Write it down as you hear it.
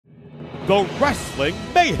The Wrestling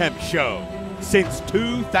Mayhem Show. Since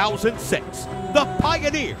 2006, the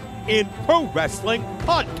pioneer in pro wrestling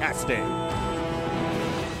podcasting.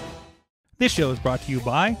 This show is brought to you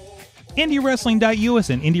by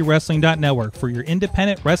IndieWrestling.us and IndieWrestling.network for your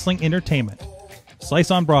independent wrestling entertainment.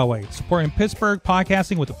 Slice on Broadway, supporting Pittsburgh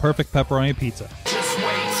podcasting with the perfect pepperoni pizza. Just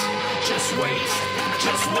wait, just wait,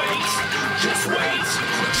 just wait, just wait,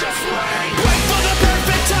 just wait. Wait for the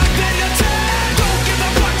perfect time, then attack. Don't give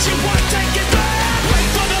up what you want, take it back. Wait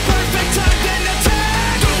for the perfect time, then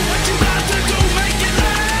attack. Do what you got to do, make it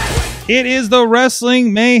last. It is the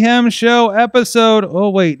Wrestling Mayhem Show episode,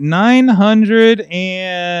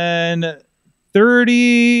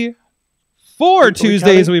 934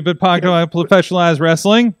 Tuesdays we've been talking about professionalized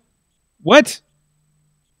wrestling. What?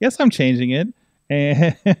 Yes, I'm changing it.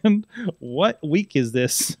 And what week is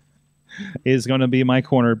this? Is going to be my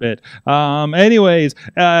corner bit.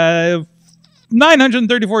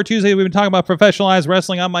 934 Tuesday, we've been talking about professionalized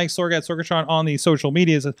wrestling. I'm Mike Sorg at Sorgatron on the social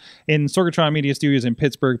medias in Sorgatron Media Studios in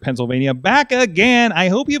Pittsburgh, Pennsylvania. Back again. I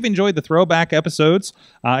hope you've enjoyed the throwback episodes.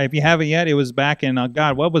 If you haven't yet, it was back in,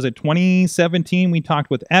 what was it, 2017? We talked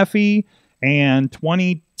with Effie, and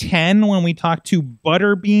 2010 when we talked to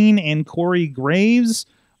Butterbean and Corey Graves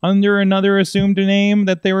under another assumed name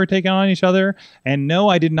that they were taking on each other. And no,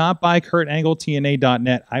 I did not buy Kurt Angle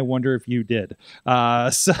TNA.net. I wonder if you did. But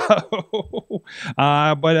somebody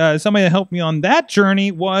that helped me on that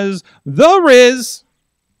journey was the Rizz.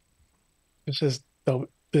 This is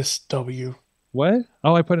this W. What?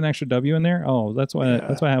 Oh, I put an extra W in there. Oh, that's why. Yeah.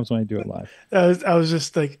 That's what happens when I do it live. I was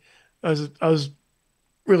just like, I was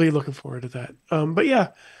really looking forward to that. But yeah,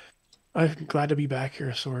 I'm glad to be back here,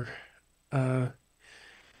 Sorg.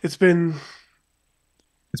 It's been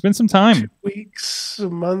some time. 2 weeks, a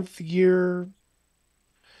month, year.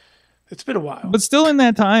 It's been a while. But still in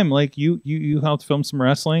that time, like you helped film some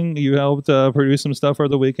wrestling. You helped produce some stuff over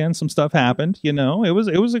the weekend. Some stuff happened. You know, it was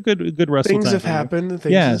a good wrestling Things time. have happened.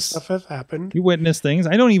 Things and stuff have happened. You witnessed things.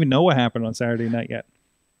 I don't even know what happened on Saturday night yet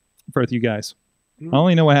for you guys. I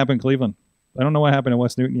only know what happened in Cleveland. I don't know what happened in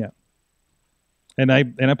West Newton yet. And I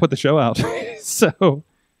put the show out. So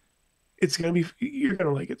it's gonna be, you're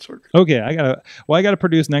gonna like it, Sorg. Okay, I gotta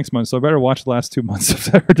produce next month, so I better watch the last 2 months of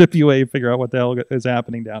RWA and figure out what the hell is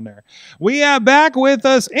happening down there. We have back with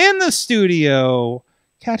us in the studio,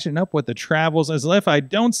 catching up with the travels, as if I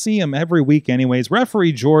don't see him every week anyways.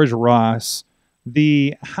 Referee George Ross,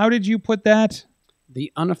 how did you put that?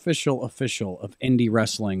 The unofficial official of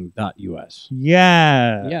IndieWrestling.us.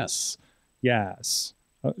 Yeah. Yes.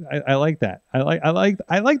 I like that. I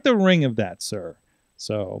like the ring of that, sir.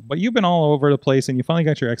 So, but you've been all over the place, and you finally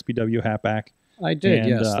got your XPW hat back. I did,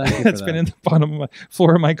 yes. Thank you for it's that. been in the bottom of my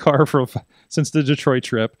floor of my car since the Detroit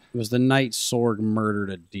trip. It was the night Sorg murdered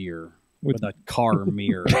a deer with a car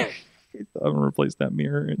mirror. I'm gonna replace that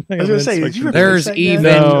mirror. I was gonna say, there's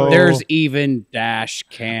even dash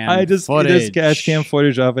cam footage. There's dash cam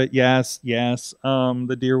footage of it. Yes.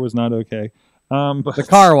 The deer was not okay. But the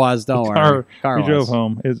car was. Don't worry. We drove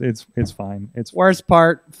home. It's fine. It's worst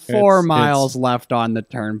part. 4 miles left on the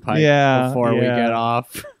turnpike. Before we get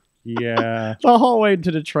off. Yeah. The whole way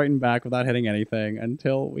to Detroit and back without hitting anything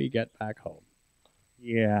until we get back home.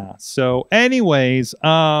 Yeah. So, anyways,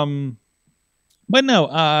 but no.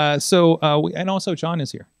 And also John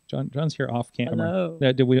is here. John's here off camera. Hello.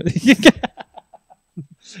 Did we?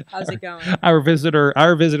 How's it going? Our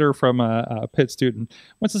visitor from Pitt student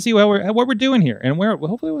wants to see what we're doing here, and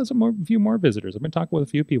hopefully we'll have a few more visitors. I've been talking with a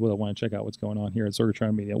few people that want to check out what's going on here at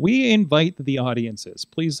Sorgatron Media. We invite the audiences.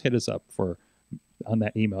 Please hit us up on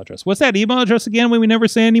that email address. What's that email address again? When we never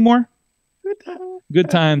say anymore. Good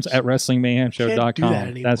times at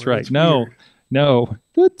WrestlingMayhemShow.com. That's right. No.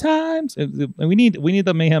 Good times. We need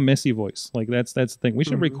the Mayhem Missy voice. Like that's the thing. We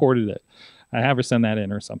should have recorded it. I have her send that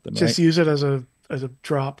in or something. Just use it as a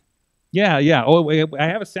drop. Yeah. Oh, I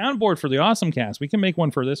have a soundboard for the Awesome Cast. We can make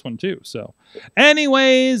one for this one too. So,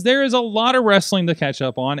 anyways, there is a lot of wrestling to catch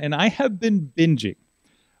up on, and I have been binging.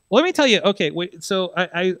 Let me tell you. Okay, so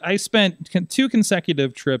I spent 2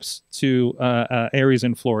 consecutive trips to areas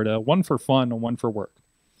in Florida, one for fun and one for work,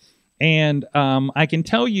 and I can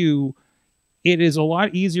tell you, it is a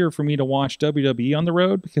lot easier for me to watch WWE on the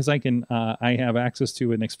road because I have access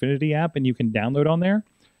to an Xfinity app, and you can download on there.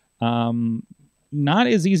 Not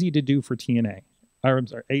as easy to do for TNA. I'm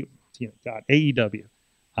sorry, AEW.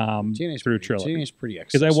 TNA's through Triller. TNA's pretty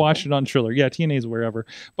accessible. Because I watched it on Triller. Yeah, TNA's wherever.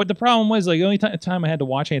 But the problem was, like, the only time I had to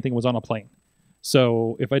watch anything was on a plane.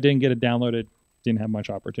 So if I didn't get it downloaded, didn't have much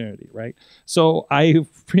opportunity, right? So I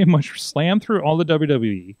pretty much slammed through all the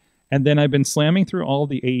WWE, and then I've been slamming through all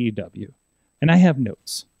the AEW. And I have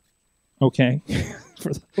notes. Okay?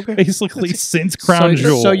 basically since Crown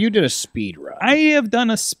Jewel. So you did a speed run. I have done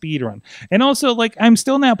a speed run, and also like I'm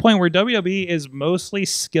still in that point where WWE is mostly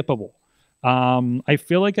skippable. I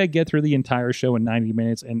feel like I get through the entire show in 90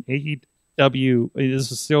 minutes, and AEW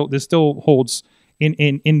this still holds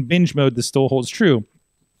in binge mode. This still holds true.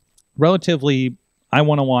 Relatively, I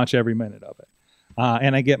want to watch every minute of it,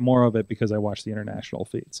 and I get more of it because I watch the international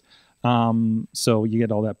feeds. So you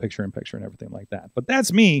get all that picture-in-picture and everything like that. But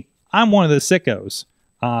that's me. I'm one of the sickos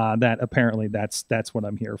that apparently that's what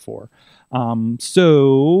I'm here for. Oh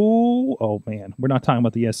man, we're not talking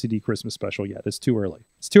about the SCD Christmas special yet. It's too early.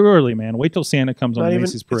 It's too early, man. Wait till Santa comes on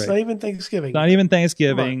Macy's Parade. It's not even Thanksgiving. Not even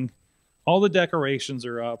Thanksgiving. All the decorations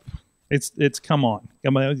are up. It's come on.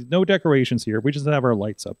 No decorations here. We just have our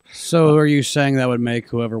lights up. So are you saying that would make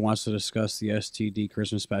whoever wants to discuss the STD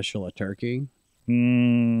Christmas special a turkey?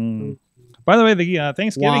 By the way, the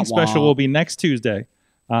Thanksgiving special will be next Tuesday.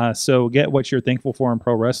 So get what you're thankful for in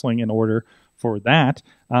pro wrestling in order for that.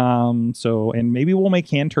 And maybe we'll make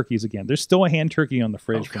hand turkeys again. There's still a hand turkey on the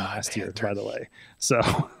fridge from last year, by the way. So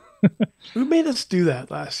who made us do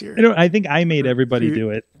that last year? I think I made everybody do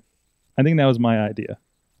it. I think that was my idea.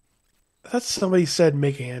 That's somebody said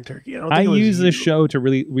make a hand turkey. I use this show to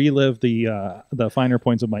really relive the finer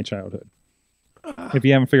points of my childhood. If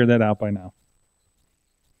you haven't figured that out by now.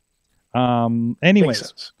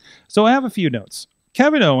 Anyways, so I have a few notes.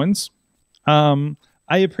 Kevin Owens. I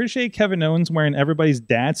appreciate Kevin Owens wearing everybody's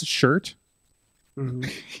dad's shirt. Mm-hmm.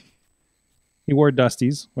 He wore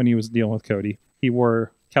Dusty's when he was dealing with Cody. He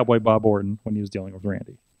wore Cowboy Bob Orton when he was dealing with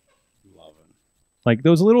Randy. Like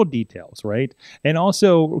those little details, right? And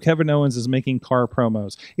also, Kevin Owens is making car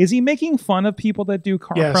promos. Is he making fun of people that do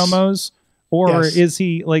car promos, or is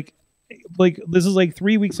he like this is like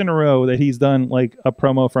 3 weeks in a row that he's done like a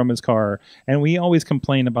promo from his car, and we always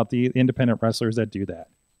complain about the independent wrestlers that do that.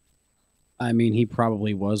 I mean, he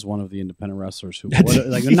probably was one of the independent wrestlers who would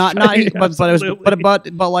like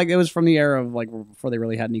but like it was from the era of like before they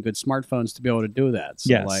really had any good smartphones to be able to do that.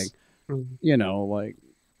 So like, you know, like.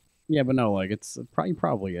 Yeah, but no, like he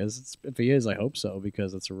probably is. If he is, I hope so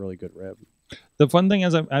because it's a really good rib. The fun thing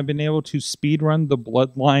is I've been able to speed run the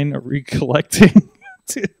bloodline recollecting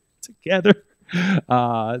together.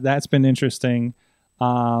 That's been interesting.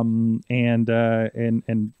 And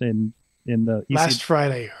in the last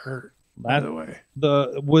Friday hurt. By the way,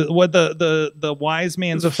 the wise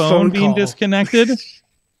man's phone being disconnected.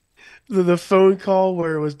 the phone call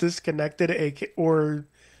where it was disconnected, or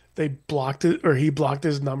they blocked it, or he blocked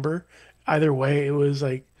his number. Either way, it was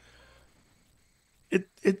like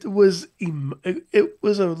it was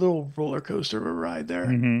a little roller coaster of a ride there.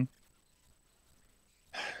 Mm-hmm.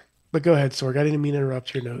 But go ahead, Sorg. I didn't mean to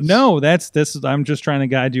interrupt your notes. No, I'm just trying to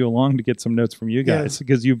guide you along to get some notes from you guys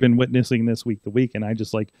because you've been witnessing this week to week, and I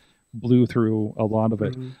just like blew through a lot of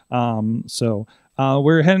it. Mm-hmm. So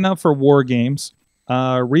we're heading up for War Games.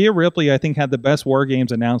 Rhea Ripley, I think, had the best War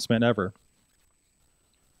Games announcement ever.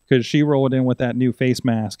 Because she rolled in with that new face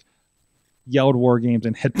mask, yelled War Games,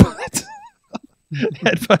 and headbutt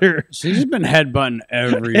her. She's been headbutting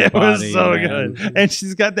everybody. It was so good. And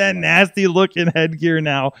she's got that nasty looking headgear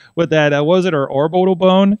now with that, was it her orbital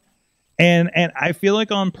bone? And I feel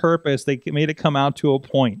like on purpose, they made it come out to a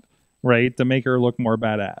point, right, to make her look more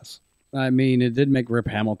badass. I mean, it did make Rip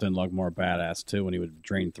Hamilton look more badass, too, when he would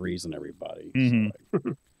drain threes on everybody.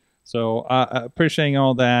 Mm-hmm. So appreciating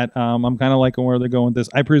all that. I'm kind of liking where they're going with this.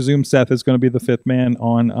 I presume Seth is going to be the fifth man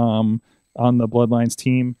on the Bloodlines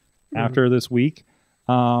team after this week.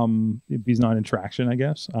 If he's not in traction, I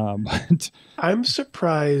guess. But I'm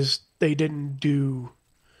surprised they didn't do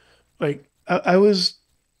like I was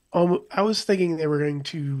thinking they were going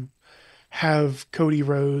to have Cody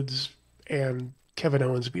Rhodes and Kevin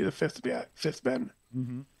Owens be the fifth man.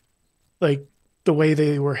 Mm-hmm. Like the way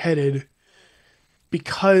they were headed.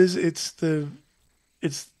 Because it's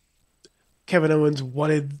Kevin Owens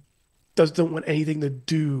doesn't want anything to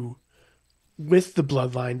do with the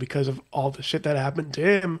bloodline because of all the shit that happened to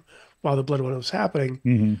him while the bloodline was happening.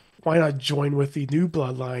 Mm-hmm. Why not join with the new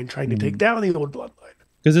bloodline trying to take down the old bloodline?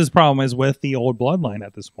 Because his problem is with the old bloodline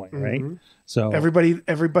at this point, right? Mm-hmm. So everybody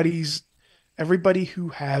who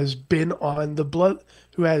has been on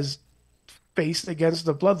who has faced against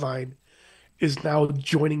the bloodline is now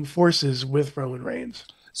joining forces with Roman Reigns.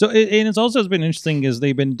 So, and it's also been interesting is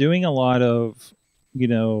they've been doing a lot of,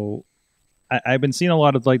 I've been seeing a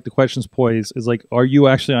lot of like the questions posed is like, are you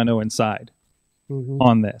actually on Owens' side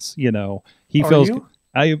on this? He feels,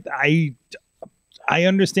 I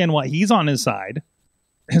understand why he's on his side,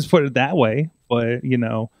 let's put it that way, but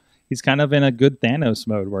he's kind of in a good Thanos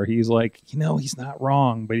mode where he's like, he's not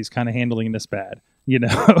wrong, but he's kind of handling this bad. You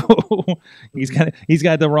know, he's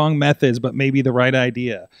got the wrong methods, but maybe the right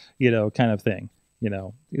idea. You know, kind of thing. You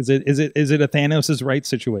know, is it a Thanos' right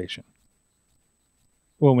situation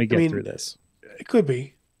when we get through this? It could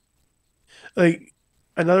be. Like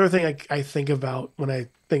another thing I think about when I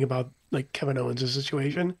think about like Kevin Owens'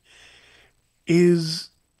 situation is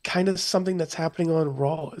kind of something that's happening on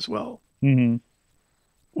Raw as well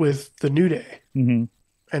with the New Day and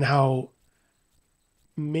how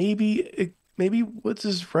maybe Woods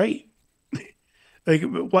is right. Like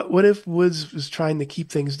what if Woods was trying to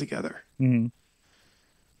keep things together?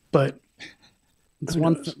 But It's who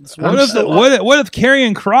one. knows? It's I'm one still- What if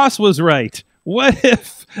Karrion Cross was right? What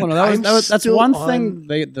if? Well, no, that's still one on- thing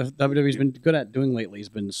the WWE's been good at doing lately. Has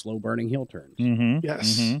been slow burning heel turns.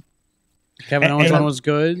 Yes. Kevin Owens And- one was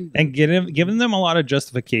good. And giving them a lot of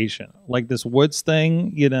justification, like this Woods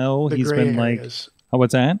thing. You know, The he's gray been areas. like, oh,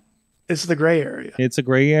 what's that? It's the gray area. It's a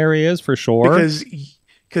gray areas for sure.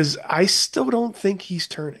 Because I still don't think he's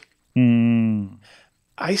turning. Mm,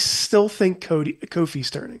 I still think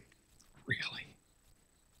Kofi's turning. really?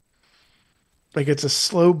 Like it's a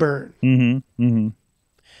slow burn.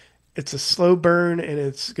 It's a slow burn, and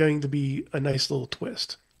it's going to be a nice little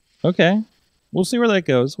twist. Okay, we'll see where that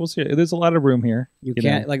goes. We'll see. There's a lot of room here. You know?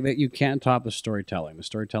 can't like that. You can't top the storytelling. The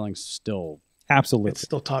storytelling's still Absolutely. It's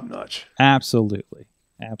still top notch. Absolutely.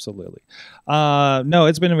 No,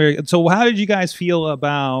 it's been a very. So, how did you guys feel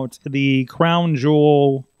about the crown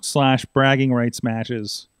jewel / bragging rights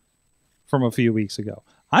matches from a few weeks ago?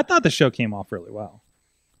 I thought the show came off really well.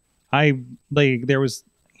 There was,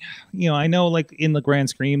 you know, I know like in the grand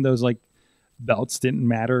scheme, those like belts didn't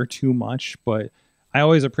matter too much, but I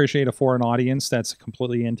always appreciate a foreign audience that's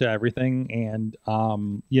completely into everything. And,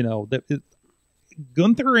 you know,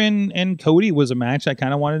 Gunther and Cody was a match I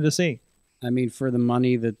kind of wanted to see. I mean, for the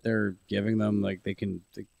money that they're giving them, like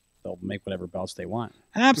they'll make whatever belts they want.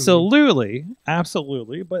 Absolutely.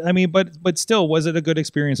 But I mean, but still, was it a good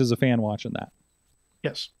experience as a fan watching that?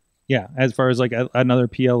 Yes. Yeah, as far as like another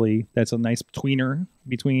PLE, that's a nice tweener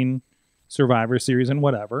between Survivor Series and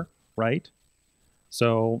whatever, right?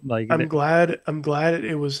 So like, I'm glad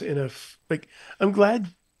it was in I'm glad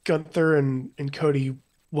Gunther and Cody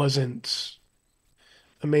wasn't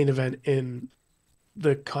a main event in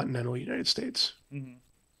the continental United States.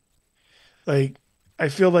 Like, I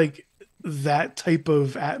feel like that type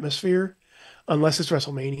of atmosphere, unless it's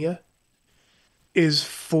WrestleMania, is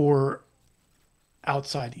for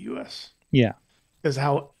outside the US. Yeah. Because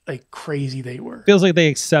how like crazy they were. Feels like they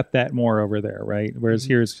accept that more over there, right? Whereas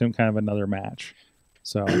here it's some kind of another match.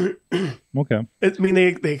 So, okay. I mean,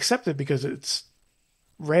 they accept it because it's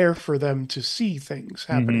rare for them to see things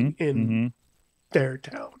happening in their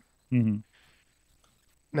town.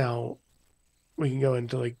 Now, we can go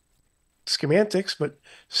into like schematics, but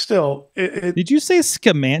still, Did you say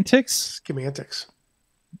schematics? schematics.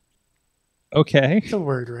 Okay. It's a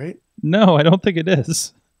word, right? No, I don't think it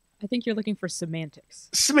is. I think you're looking for semantics.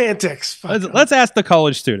 Semantics. Fuck. Let's ask the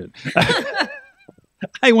college student.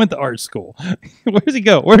 I went to art school. Where does he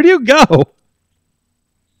go? Where do you go?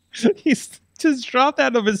 He's just dropped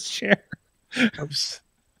out of his chair.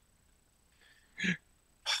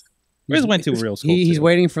 Riz went to real school. He's too.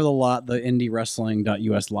 waiting for the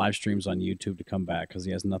indiewrestling.us live streams on YouTube to come back because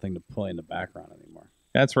he has nothing to play in the background anymore.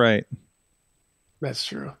 That's right. That's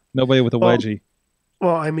true. Nobody with a Well, wedgie.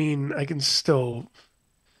 Well, I mean, I can still.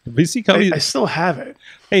 VCW. I still have it.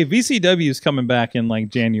 Hey, VCW is coming back in like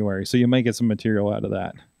January, so you might get some material out of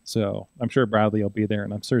that. So I'm sure Bradley will be there,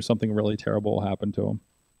 and I'm sure something really terrible will happen to him.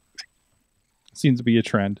 Seems to be a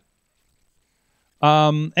trend.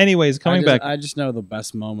 Anyways, coming back. I just know the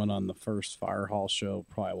best moment on the first Fire Hall show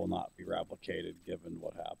probably will not be replicated given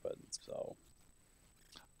what happened. So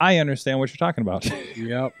I understand what you're talking about.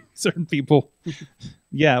 Yep. Certain people.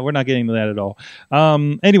 Yeah, we're not getting to that at all.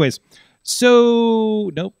 Anyways,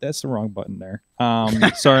 so nope, that's the wrong button there.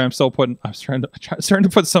 Sorry, I'm starting to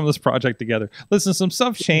put some of this project together. Listen, some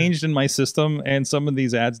stuff changed in my system, and some of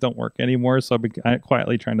these ads don't work anymore. So I've been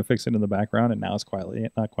quietly trying to fix it in the background, and now it's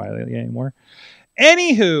not quietly anymore.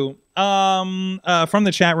 Anywho, from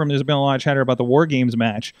the chat room, there's been a lot of chatter about the War Games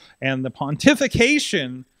match and the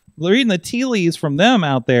pontification. Reading the tea leaves from them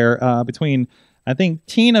out there between, I think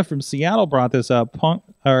Tina from Seattle brought this up.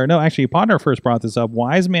 Potter first brought this up.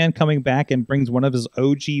 Wise Man coming back and brings one of his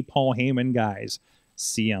OG Paul Heyman guys,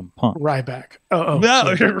 CM Punk. Ryback. Oh,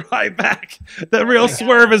 no, sorry. Ryback. The real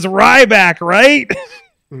swerve is Ryback, right?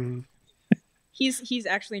 Mm. He's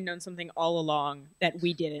actually known something all along that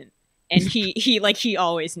we didn't. And he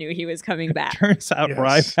always knew he was coming back. Turns out Yes.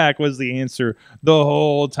 Ryback was the answer the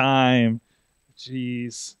whole time.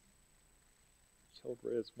 Jeez. killed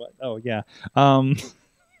Rizz. What? Oh yeah. I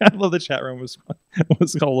love the chat room was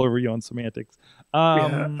all over you on semantics.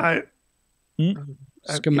 Schematics.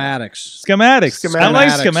 Schematics. I like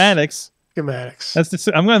schematics.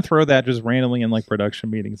 Schematics. I'm going to throw that just randomly in like production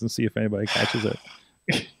meetings and see if anybody catches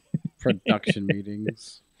it. Production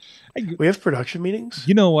meetings. We have production meetings.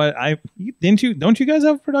 You know what? Don't you guys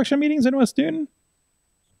have production meetings in West Newton?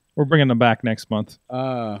 We're bringing them back next month.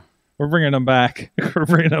 We're bringing them back. We're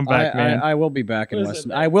bringing them back, man. I will be back in West.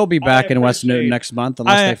 I will be back in West Newton next month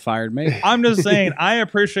unless they fired me. I'm just saying. I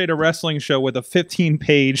appreciate a wrestling show with a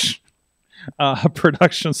 15-page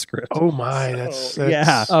production script. Oh my, that's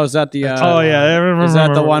yeah. Oh, is that the? Oh yeah. Is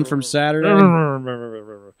that the one from Saturday?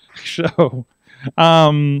 Show.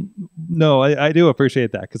 No, I do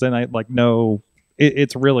appreciate that because then I like know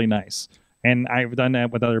it's really nice, and I've done that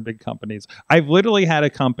with other big companies. I've literally had a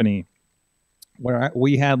company where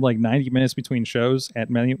we had like 90 minutes between shows at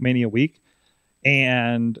many a week,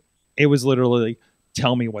 and it was literally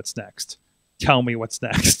tell me what's next. Tell me what's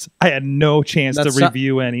next. I had no chance to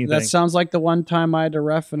review anything. That sounds like the one time I had to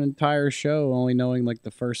ref an entire show, only knowing like the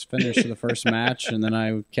first finish of the first match, and then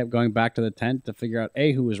I kept going back to the tent to figure out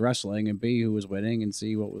A, who was wrestling, and B, who was winning, and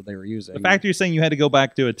C, what they were using. The fact you're saying you had to go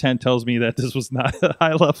back to a tent tells me that this was not a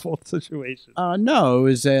high-level situation. No, it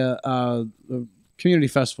was a community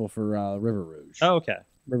festival for River Rouge. Oh, okay.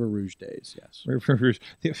 River Rouge days, yes. River Rouge.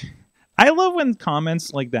 I love when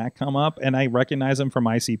comments like that come up, and I recognize them from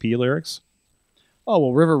ICP lyrics. Oh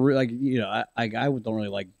well, River Rouge, like I don't really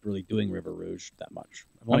like doing River Rouge that much.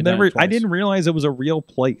 I didn't realize it was a real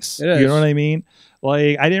place. It is. You know what I mean?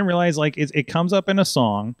 Like I didn't realize like it comes up in a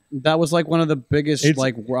song. That was like one of the biggest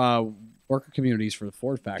worker communities for the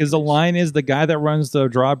Ford factory. Because the line is the guy that runs the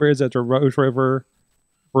drawbridge at the Rose River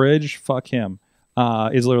Bridge. Fuck him.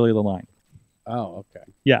 Is literally the line. Oh, okay.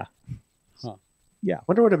 Yeah. Huh. Yeah.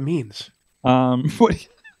 Wonder what it means. I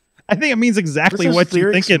think it means exactly what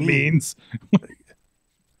you think it means.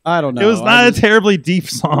 I don't know. It was not a terribly deep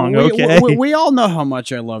song, okay? We all know how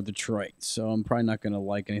much I love Detroit, so I'm probably not going to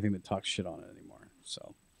like anything that talks shit on it anymore.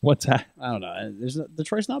 So what's that? I don't know.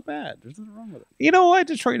 Detroit's not bad. There's nothing wrong with it. You know what?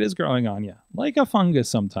 Detroit is growing on you. Like a fungus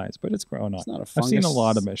sometimes, but it's growing on. It's not a fungus. I've seen a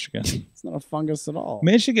lot of Michigan. It's not a fungus at all.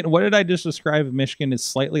 Michigan, what did I just describe? Michigan is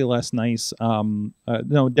slightly less nice. No,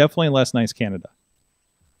 definitely less nice Canada.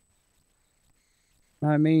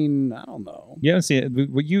 I mean, I don't know. You haven't seen it.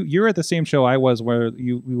 You're at the same show I was where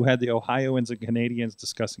you had the Ohioans and Canadians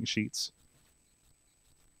discussing sheets.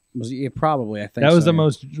 Probably, I think that was the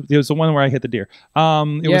most. It was the one where I hit the deer.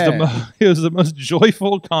 It was the most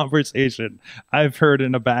joyful conversation I've heard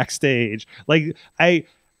in a backstage. Like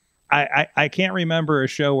I can't remember a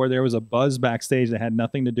show where there was a buzz backstage that had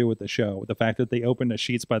nothing to do with the show. With the fact that they opened a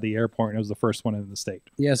Sheets by the airport and it was the first one in the state.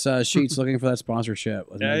 Yes, Sheets looking for that sponsorship.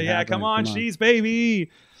 Yeah, come on, Sheets baby.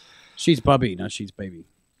 Sheets Bubby, not Sheets baby.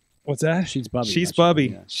 What's that? Sheets Bubby. Sheets Bubby.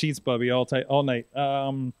 Yeah. Sheets Bubby all night.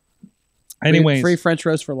 Anyways, free French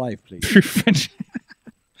roast for life, please. Free French.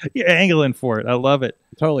 You're angling for it. I love it.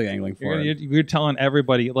 Totally angling for it. You're telling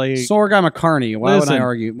everybody like Sorg, I'm a carny. Why would I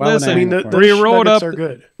argue? Why would I mean, the nuggets are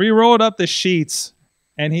good. We rolled up the sheets,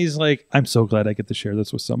 and he's like, "I'm so glad I get to share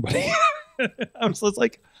this with somebody." I'm just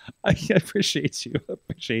like, I appreciate you.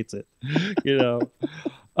 Appreciates it. You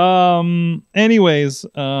know. Anyways,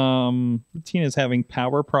 Tina's having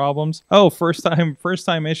power problems. Oh, first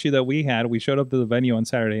time issue that we had. We showed up to the venue on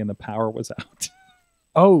Saturday, and the power was out.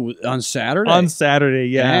 Oh, on Saturday? On Saturday,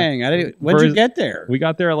 yeah. Dang, when'd you get there? We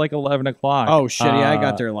got there at like 11 o'clock. Oh, shit, yeah, I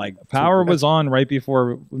got there like... Power was on right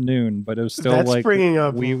before noon, but it was still That's bringing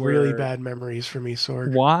up really bad memories for me,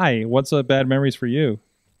 Sorg. Why? What's the bad memories for you?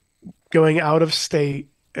 Going out of state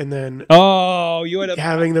and then... Oh, you had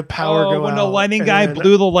having the power go out. When the lighting guy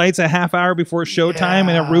blew the lights a half hour before showtime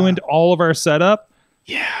and it ruined all of our setup.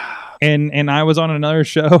 Yeah. And I was on another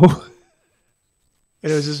show. It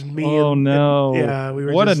was just me. Oh no! Yeah, we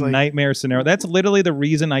were. What just a nightmare scenario! That's literally the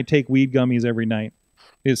reason I take weed gummies every night.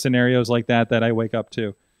 Is scenarios like that I wake up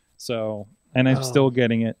to. So, and I'm still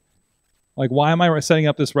getting it. Like, why am I setting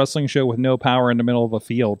up this wrestling show with no power in the middle of a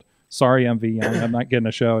field? Sorry, MV Young, I'm not getting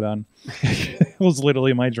a show done. It was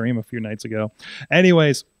literally my dream a few nights ago.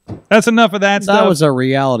 Anyways, that's enough of that stuff. That was a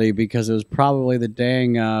reality because it was probably the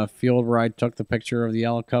dang field where I took the picture of the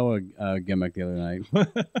Alcoa gimmick the other night.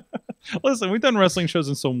 Listen, we've done wrestling shows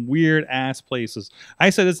in some weird ass places. I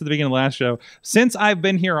said this at the beginning of the last show. Since I've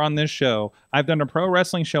been here on this show, I've done a pro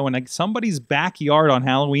wrestling show in somebody's backyard on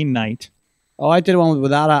Halloween night. Oh, I did one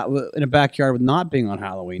in a backyard with not being on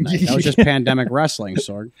Halloween night. That was just pandemic wrestling,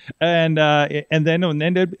 Sorg. And then on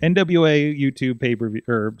NWA YouTube pay-per-view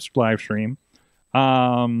or live stream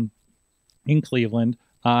in Cleveland,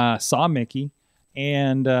 saw Mickey.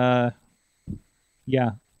 and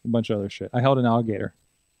yeah, a bunch of other shit. I held an alligator.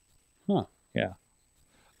 Huh. Yeah.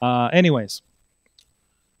 Anyways,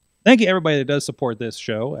 thank you everybody that does support this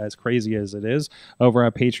show, as crazy as it is, over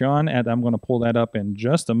at Patreon. And I'm going to pull that up in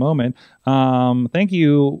just a moment. Thank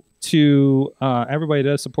you to everybody that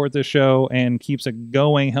does support this show and keeps it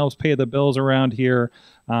going, helps pay the bills around here.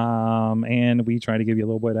 And we try to give you a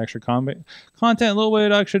little bit extra content, a little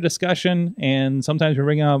bit of extra discussion, and sometimes we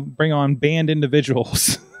bring on banned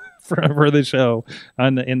individuals for the show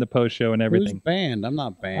in the post show and everything. Who's banned? I'm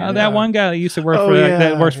not banned. That one guy that used to work for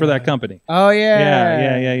that works for that company. Oh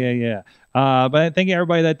yeah. Yeah. But thank you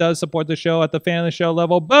everybody that does support the show at the fan of the show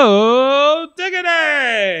level. Bo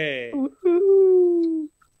Diggity!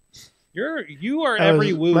 You are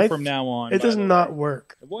every woo from now on. It does not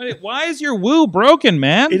work. Why is your woo broken,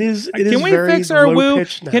 man? It is. Can we very fix our low woo?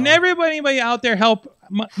 pitch now. Can anybody out there help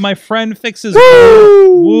my friend fix his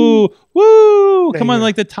woo? Woo! Come on,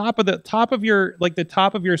 like the top of your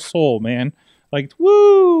soul, man. Like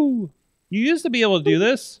woo! You used to be able to do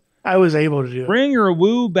this. I was able to do it. Bring your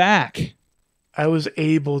woo back. I was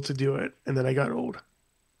able to do it, and then I got old.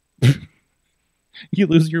 You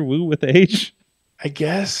lose your woo with age? I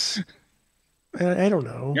guess. I don't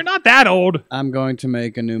know. You're not that old. I'm going to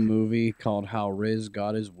make a new movie called How Rizz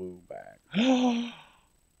Got His Woo Back.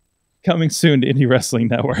 Coming soon to Indie Wrestling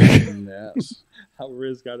Network. Yes. How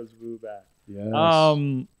Rizz got his woo back. Yes.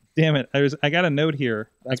 Damn it. I got a note here.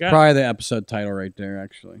 That's probably the episode title right there,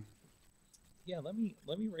 actually. Yeah, let me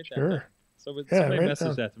write that Sure. down. Somebody write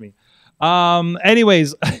messaged that that to me.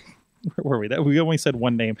 Anyways, where were we? We only said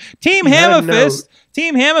one name. Team You had a Hammerfist. note.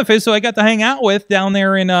 Team Hammerfist, so I got to hang out with down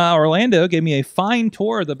there in Orlando. Gave me a fine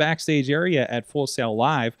tour of the backstage area at Full Sail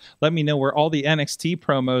Live. Let me know where all the NXT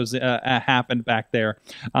promos happened back there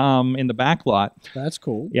in the back lot. That's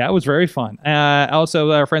cool. Yeah, it was very fun. Also,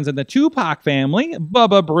 our friends in the Tupac family,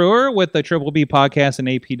 Bubba Brewer with the Triple B podcast and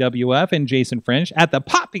APWF, and Jason French at the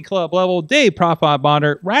Poppy Club level, Dave Profit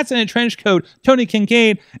Bonner, Rats in a Trench Coat, Tony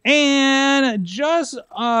Kincaid, and just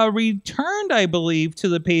returned, I believe, to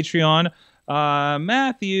the Patreon,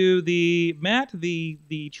 Matt, the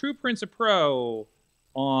True Prince of Pro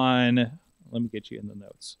on, let me get you in the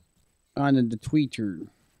notes. On the Twitter.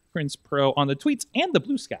 Prince Pro on the tweets and the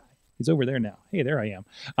Blue Sky. He's over there now. Hey, there I am.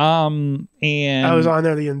 And I was on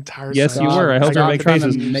there the entire yes, time. you were. I hope you make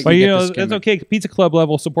faces. But you know, it's okay. Pizza Club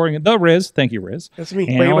level supporting the Rizz. Thank you, Rizz. That's me.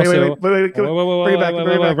 And Wait, also- bring it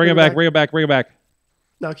back. Bring it back.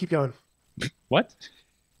 No, keep going. What?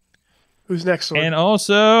 Who's next? Sorg? And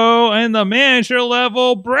also in the manager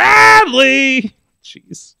level, Bradley.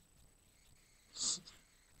 Jeez.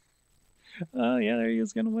 Oh yeah, there he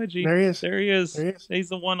is, gonna wedgie. There he is. There he is. There he is. He's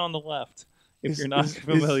the one on the left. If you're not It's-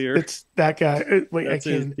 familiar, it's that guy. Wait, that's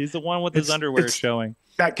I can. he's the one with his underwear showing.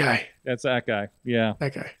 That guy. That's that guy. Yeah.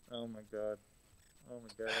 That guy. Oh my god. I don't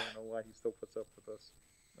know why he still puts up with us.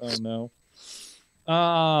 Oh no.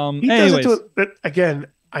 He Anyways. does it to it, but again,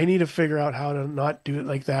 I need to figure out how to not do it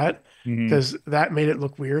like that Mhm. because that made it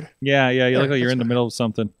look weird. Yeah, you look like you're that's in the fine. middle of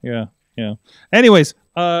something. Yeah. Anyways,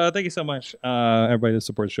 thank you so much, everybody that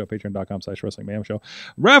supports the show, patreon.com/Wrestling Mayhem Show.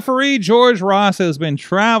 Referee George Ross has been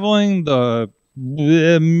traveling the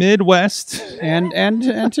Midwest And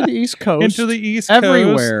to the East Coast. into the East Coast.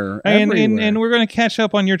 Everywhere. And we're going to catch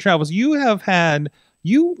up on your travels. You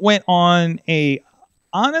went on a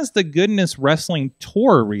honest to goodness wrestling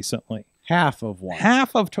tour recently. half of one.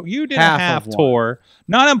 You did Half a half of one. tour.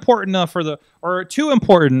 Not important enough or too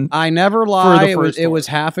important. I never lie. the first It tour. was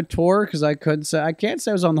half a tour because I can't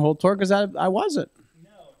say I was on the whole tour because I wasn't. No.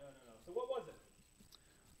 So what was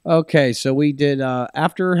it? Okay, so we did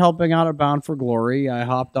after helping out at Bound for Glory, I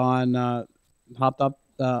hopped up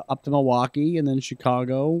to Milwaukee and then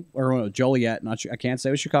Chicago or no, Joliet. I can't say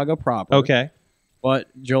it was Chicago proper. Okay. But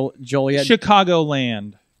Joliet.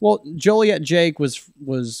 Chicagoland. Well, Joliet Jake was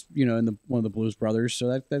in one of the Blues Brothers, so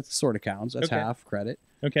that sort of counts. That's Okay. half credit.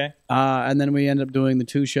 Okay. And then we ended up doing the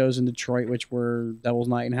 2 shows in Detroit, which were Devil's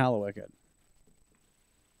Night and Hallowicked.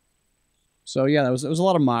 So yeah, it was a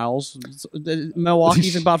lot of miles.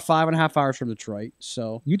 Milwaukee's about 5.5 hours from Detroit.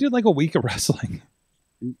 So You did like a week of wrestling.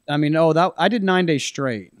 I mean, I did 9 days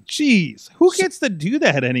straight. Jeez. Who gets to do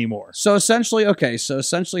that anymore? So essentially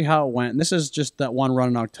how it went, and this is just that one run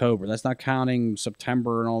in October. That's not counting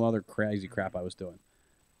September and all the other crazy crap I was doing.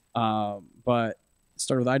 But it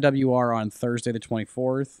started with IWR on Thursday the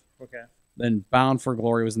 24th. Okay. Then Bound for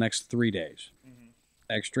Glory was the next 3 days.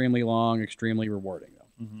 Extremely long, extremely rewarding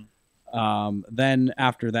though. Then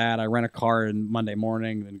after that, I rent a car on Monday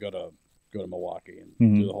morning, then go to Milwaukee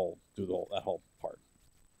and do that whole part.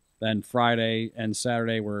 Then Friday and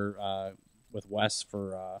Saturday were with Wes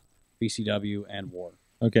for BCW, and War.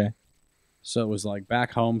 Okay. So it was like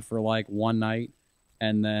back home for like one night,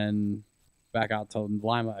 and then back out to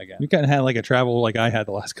Lima again. You kind of had like a travel like I had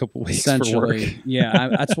the last couple weeks for work. Essentially, yeah.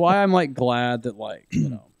 That's why I'm like glad that like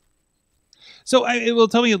So it will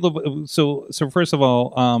tell me a little bit. So first of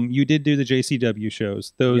all, you did do the JCW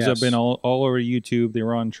shows. Those have been all over YouTube. They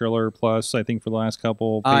were on Triller Plus, I think, for the last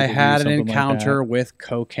couple. I had an encounter like with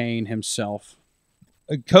Cocaine himself.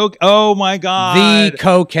 Coke. Oh my God. The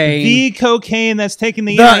cocaine. The cocaine that's taking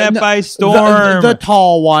the internet by storm. The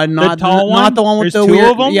tall one. Not the tall one? Not the one with there's the two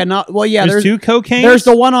weird. Of them? Yeah, there's two cocaines? There's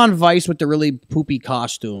the one on Vice with the really poopy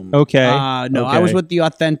costume. Okay. No, I was with the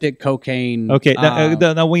authentic cocaine. Okay.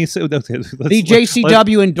 Now when you say the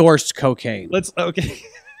JCW endorsed cocaine.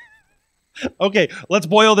 Okay, let's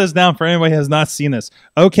boil this down for anybody who has not seen this.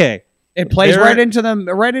 Okay. It plays right into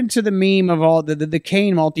the meme of all the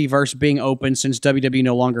Kane multiverse being open since WWE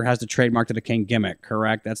no longer has the trademark to the Kane gimmick,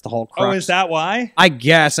 correct? That's the whole crux. Oh, is that why? I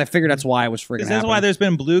guess. I figured that's why it was freaking Is that why there's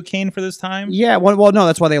been Blue Kane for this time? Yeah, well, no,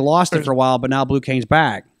 that's why they lost it for a while, but now Blue Kane's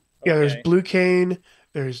back. Yeah, there's Blue Kane,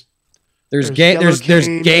 there's Gain,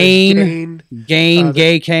 Kane,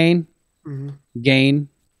 Gay Kane, mm-hmm. Gain.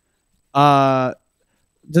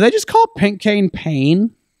 Do they just call Pink Kane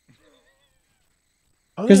Pain?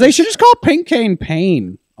 Because they should just call Pink Kane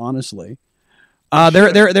Pain, honestly.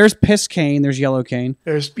 There's Piss Kane. There's Yellow Kane.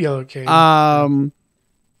 There's Yellow Kane.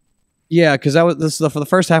 Yeah, because for the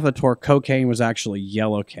first half of the tour, Cocaine was actually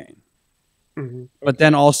Yellow Kane. Mm-hmm. But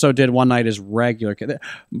then also did one night as regular Kane.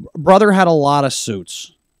 Brother had a lot of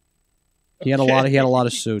suits. He had a lot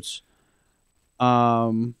of suits.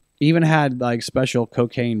 Even had like special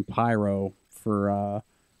cocaine pyro for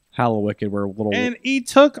Hallowicked, where little and he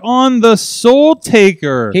took on the Soul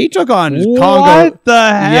Taker. He took on what Congo. What the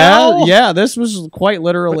hell? Yeah. This was quite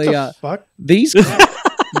literally. What the fuck?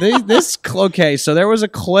 Okay, so there was a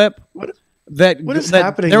clip what is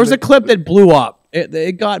happening? There was a clip that blew up.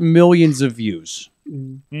 It got millions of views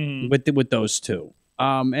Mm-hmm. with those two.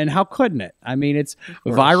 And how couldn't it? I mean, it's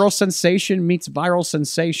viral sensation meets viral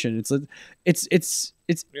sensation. It's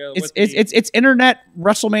internet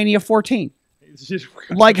WrestleMania 14.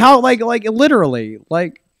 Like how like literally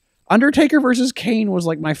like Undertaker versus Kane was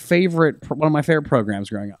like one of my favorite programs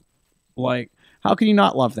growing up. Like, how can you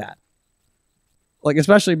not love that? Like,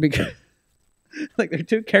 especially because like they're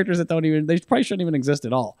two characters that they probably shouldn't even exist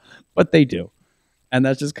at all, but they do, and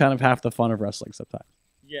that's just kind of half the fun of wrestling sometimes.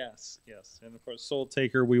 Yes, and of course, Soul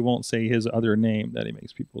Taker. We won't say his other name that he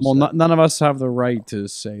makes people. Well, say. None of us have the right to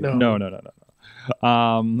say that. No.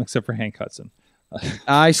 Except for Hank Hudson.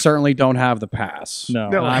 I certainly don't have the pass. No,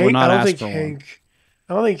 I would not ask for one.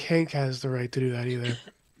 I don't think Hank has the right to do that either.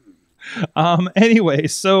 Anyway,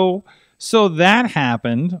 so that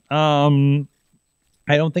happened.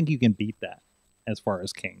 I don't think you can beat that as far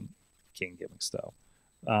as King gimmicks though.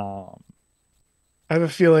 I have a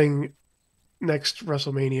feeling next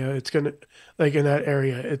WrestleMania, it's gonna like in that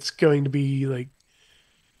area, it's going to be like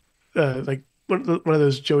one of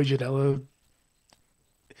those Joey Janela.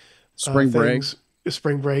 Spring break.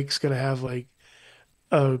 Spring break's gonna have like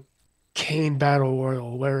a Kane battle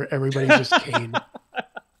royal where everybody's just Kane.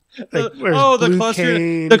 Like,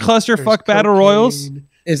 the clusterfuck battle royals.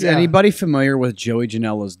 Is anybody familiar with Joey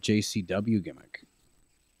Janela's JCW gimmick?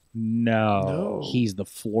 No. He's the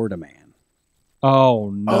Florida Man.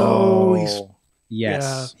 Oh no.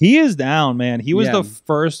 Yes. He is down, man. He was the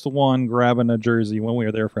first one grabbing a jersey when we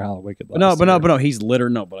were there for Hallowicked. No. He's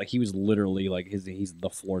literally he was literally like he's the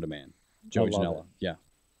Florida Man. Joey Janela. Yeah.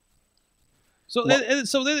 So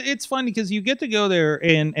it's fun because you get to go there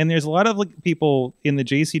and there's a lot of like people in the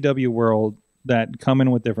JCW world that come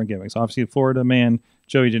in with different gimmicks. Obviously, Florida Man,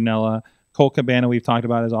 Joey Janela, Colt Cabana. We've talked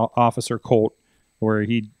about as Officer Colt, where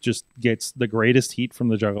he just gets the greatest heat from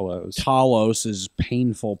the Juggalos. Talos is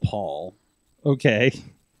Painful Paul. Okay.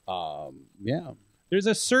 Yeah. There's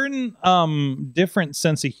a certain different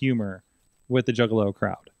sense of humor with the Juggalo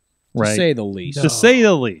crowd, right? To say the least. To say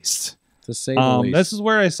the least. This is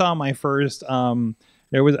where I saw my first.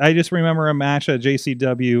 I just remember a match at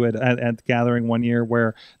JCW at the Gathering one year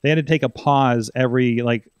where they had to take a pause every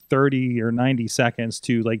like 30 or 90 seconds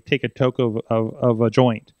to like take a toke of a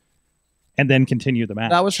joint, and then continue the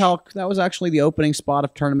match. That was actually the opening spot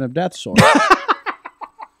of Tournament of Death, Sorg.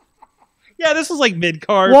 Yeah, this was like mid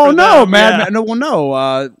card. Well, no,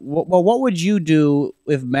 what would you do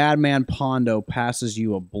if Madman Pondo passes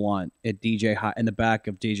you a blunt at in the back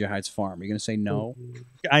of DJ Hyde's farm? Are you going to say no?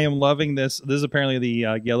 I am loving this. This is apparently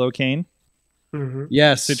the Yellow Cane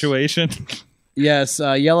yes situation. Yes,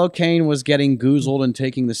 Yellow Cane was getting goozled and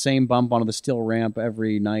taking the same bump onto the steel ramp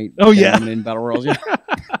every night. Oh, yeah. In Battle Royals. Yeah.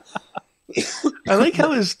 I like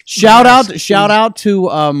how his shout out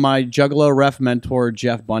to my Juggalo ref mentor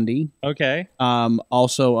Jeff Bundy. Okay.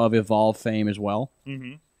 Also of Evolve fame as well.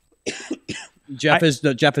 Mm-hmm. Jeff is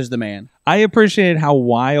the man. I appreciated how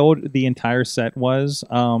wild the entire set was.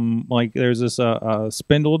 Like there's this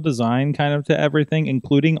spindle design kind of to everything,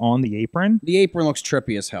 including on the apron. The apron looks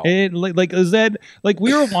trippy as hell. It like is that like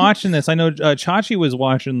we were watching this? I know Chachi was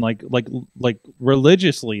watching like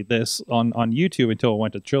religiously this on YouTube until it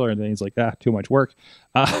went to Triller, and then he's like, too much work.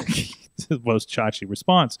 Was Chachi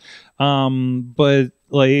response. But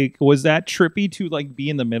like, was that trippy to like be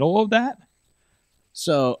in the middle of that?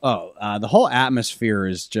 So, the whole atmosphere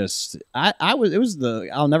is just,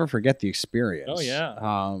 I'll never forget the experience. Oh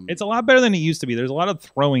yeah. It's a lot better than it used to be. There's a lot of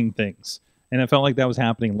throwing things, and it felt like that was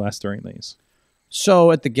happening less during these.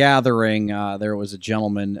 So at the gathering, there was a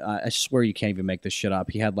gentleman, I swear you can't even make this shit up.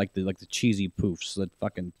 He had like the cheesy poofs that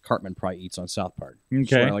fucking Cartman probably eats on South Park.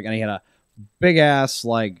 Okay. And he had a big ass,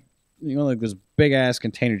 like this big ass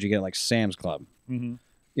containers you get at like Sam's Club,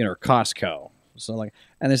 or Costco. So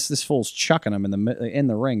and this fool's chucking him in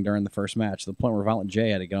the ring during the first match, to the point where Violent J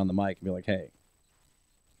had to get on the mic and be like, "Hey,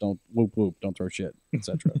 don't whoop whoop, don't throw shit,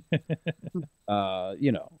 etc."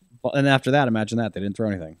 And after that, imagine that they didn't throw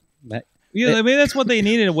anything. I mean that's what they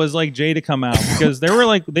needed was like Jay to come out, because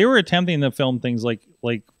they were attempting to film things like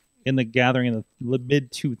in the gathering in the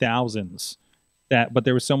mid 2000s, but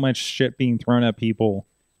there was so much shit being thrown at people.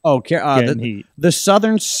 Oh, the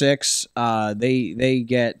Southern Six, they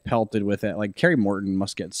get pelted with it. Like Kerry Morton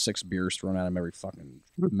must get 6 beers thrown at him every fucking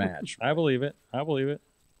match. I believe it.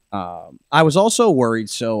 I was also worried.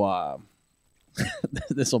 So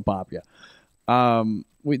this will pop you.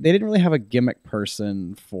 They didn't really have a gimmick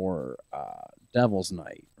person for Devil's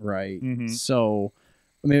Night, right? Mm-hmm. So,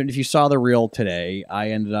 I mean, if you saw the reel today, I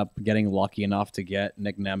ended up getting lucky enough to get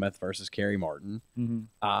Nick Nemeth versus Kerry Morton.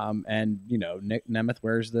 Mm-hmm. And, Nick Nemeth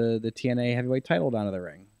wears the TNA heavyweight title down to the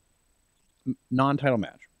ring. Non-title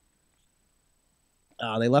match.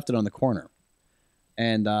 They left it on the corner.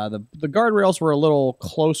 And the guardrails were a little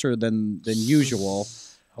closer than usual.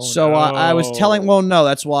 I was telling,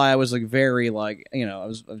 that's why I was like very like, I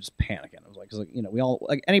was panicking. I was like, we all,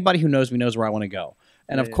 like anybody who knows me knows where I want to go.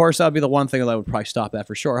 And of course, that would be the one thing that I would probably stop at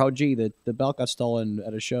for sure. Oh, gee, the belt got stolen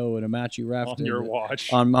at a show in a match you reffed. On your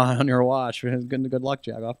watch. On your watch. Good luck,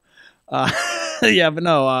 Jagoff. Yeah, but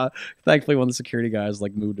no, thankfully one of the security guys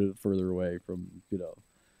like moved it further away from,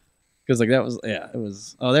 because like that was, it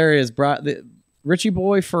was, there he is, Richie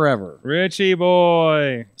Boy forever. Richie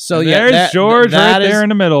Boy. So and there's George right there in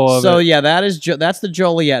the middle of it. So yeah, that's the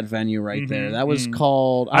Joliet venue right there. That was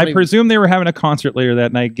called. I presume they were having a concert later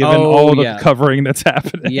that night, given all the covering that's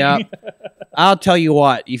happening. Yeah, I'll tell you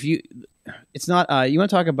what. It's not. You want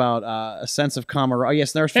to talk about a sense of camaraderie? Oh,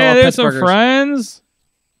 yes, there's some friends.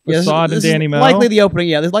 Yeah, Facade and Danny Moe. Likely the opening.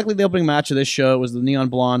 Yeah, there's likely the opening match of this show. It was the Neon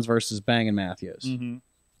Blondes versus Bang and Matthews.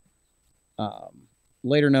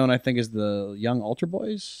 Later known, I think, as the Young Altar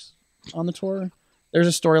Boys on the tour. There's a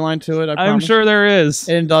storyline to it. I'm sure there is.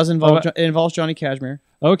 It does involve. It involves Johnny Cashmere.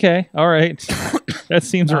 Okay, all right, that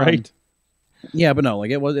seems right. Yeah, but no, like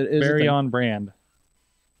it was very on brand.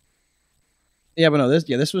 Yeah, but no,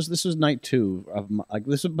 this was night 2 of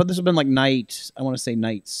this has been like night. I want to say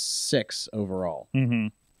night 6 overall.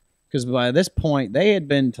 Because by this point they had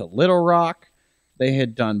been to Little Rock, they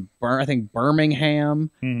had done I think Birmingham,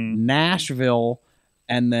 Nashville.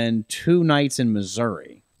 And then 2 nights in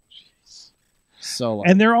Missouri. Jeez. So,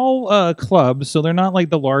 and they're all clubs, so they're not like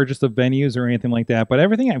the largest of venues or anything like that. But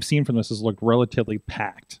everything I've seen from this has looked relatively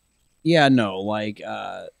packed. Yeah, no, like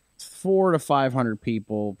 400 to 500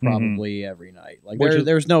 people probably every night. Like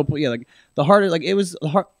there's no like the hard like it was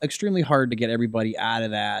extremely hard to get everybody out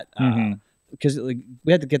of that because like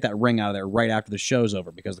we had to get that ring out of there right after the show's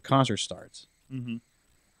over because the concert starts.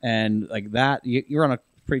 And like that, you're on a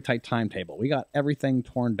pretty tight timetable. We got everything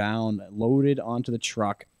torn down, loaded onto the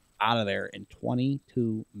truck, out of there in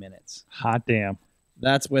 22 minutes. Hot damn.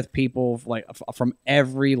 That's with people like from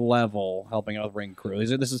every level helping out with ring crew.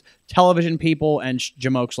 This is television people and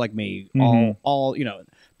jamokes like me. All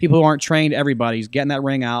people who aren't trained. Everybody's getting that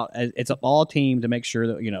ring out. It's all a team to make sure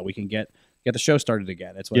that we can get the show started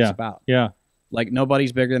again. That's what it's about. Yeah. Like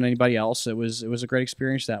nobody's bigger than anybody else. It was a great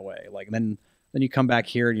experience that way. Like then you come back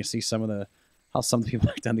here and you see how some people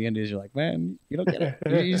like down the Indies, you're like, man, you don't get it.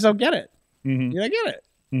 You just don't get it. You don't get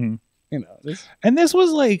it. And this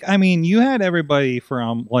was like, I mean, you had everybody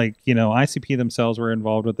from like, ICP themselves were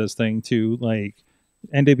involved with this thing too, like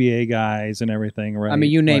NWA guys and everything, right? I mean,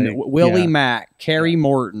 you name it. Willie Mack, Kerry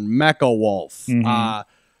Morton, Mecha Wolf,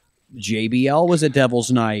 JBL was at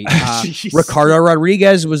Devil's Night. Ricardo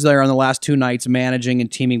Rodriguez was there on the last 2 nights, managing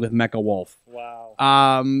and teaming with Mecha Wolf. Wow.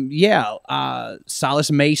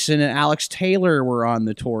 Silas Mason and Alex Taylor were on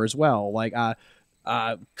the tour as well. Like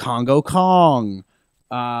Congo Kong,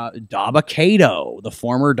 Daba Kato, the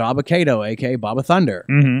former Daba Kato, aka Baba Thunder.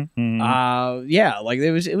 Like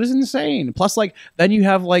it was insane. Plus, like then you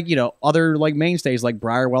have like other like mainstays like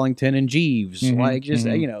Briar Wellington and Jeeves, like just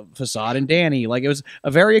Facade and Danny. Like it was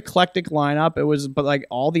a very eclectic lineup. But like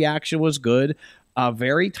all the action was good.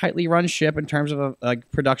 Very tightly run ship in terms of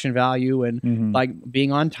like production value and like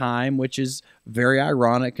being on time, which is very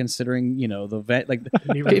ironic considering the event. Like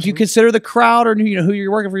if you consider the crowd or who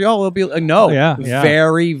you're working for, it'll be like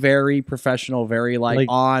very very professional, very like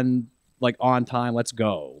on time. Let's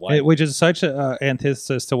go. Which is such an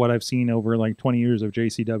antithesis to what I've seen over like 20 years of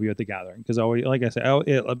JCW at the Gathering. Because always, like I said,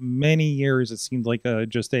 many years it seemed like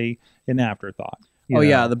just an afterthought. Shout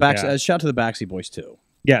out to the Backseat Boys too.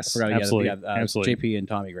 Yes, absolutely. Absolutely. JP and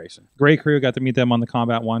Tommy Grayson. Great crew. Got to meet them on the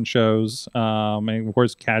Combat One shows. And of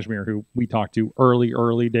course, Kashmir, who we talked to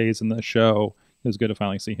early days in the show. It was good to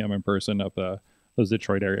finally see him in person at those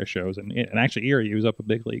Detroit area shows. And actually, Erie, he was up a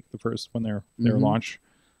big league the first when their launch.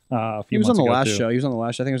 He was on the last show. He was on the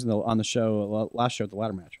last show. I think it was on the show, last show at the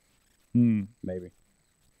ladder match. Maybe.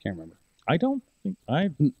 Can't remember. I can't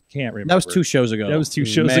remember. That was 2 shows ago. That was 2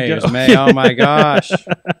 shows ago. May. Oh my gosh.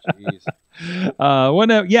 Jeez.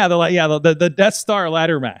 The Death Star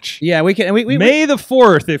ladder match. Yeah, we can. May the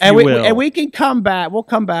 4th, if you will. And we can come back. We'll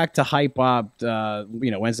come back to hype up,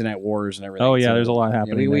 Wednesday Night Wars and everything. Oh yeah, there's a lot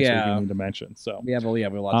happening. We need to mention. So we have a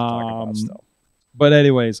lot to talk about still. But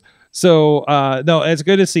anyways, so no, it's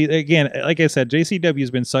good to see. Again, like I said, JCW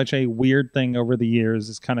has been such a weird thing over the years.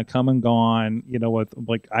 It's kind of come and gone. With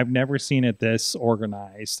like I've never seen it this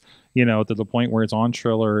organized. To the point where it's on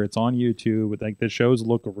Triller, it's on YouTube. Like the shows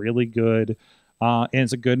look really good, and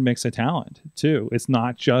it's a good mix of talent too. It's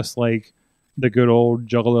not just like the good old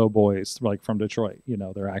Juggalo boys like from Detroit.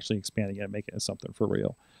 They're actually expanding it and making it something for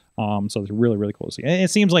real. So it's really really cool to see. And it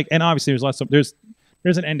seems like, and obviously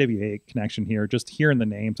there's an NWA connection here. Just hearing the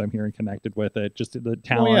names, I'm hearing connected with it. Just the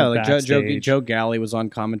talent. Backstage. Joe Galley was on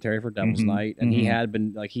commentary for Devil's Night, and he had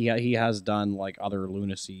been like he has done like other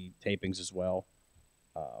Lunacy tapings as well.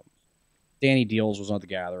 Danny Deals was on the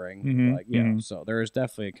Gathering, so there is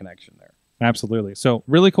definitely a connection there. Absolutely. So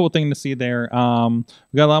really cool thing to see there. We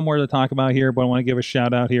got a lot more to talk about here, but I want to give a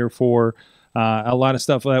shout out here for a lot of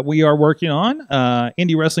stuff that we are working on.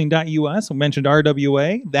 IndieWrestling.us. We mentioned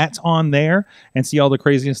RWA. That's on there, and see all the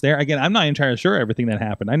craziness there. Again, I'm not entirely sure everything that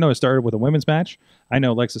happened. I know it started with a women's match. I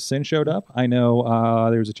know Lexus Sin showed up. I know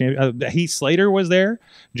there was a champion. Heath Slater was there.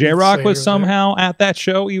 J-Rock was somehow at that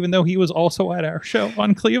show, even though he was also at our show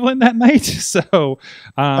on Cleveland that night. So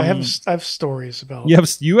I have stories about. You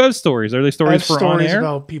have stories. Are they stories for on air? Stories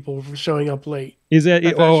about people showing up late. Is that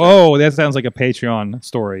that sounds like a Patreon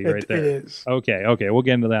story right there. It is. Okay, we'll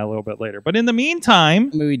get into that a little bit later. But in the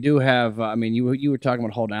meantime, we do have. You were talking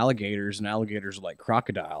about holding alligators, and alligators are like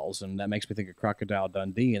crocodiles, and that makes me think of Crocodile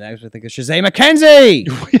Dundee, and that makes me think of Shazam McKenzie.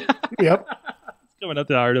 Yep. Coming up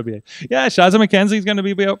to RWA. Yeah, Shaza McKenzie's going to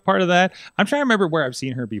be a part of that. I'm trying to remember where I've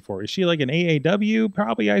seen her before. Is she like an AAW?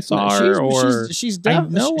 Probably I saw her. She's been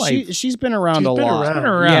around a lot. She's been around.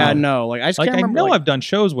 Yeah, no. Like I can't remember. I know I've done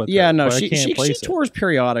shows with her. Yeah, no. She tours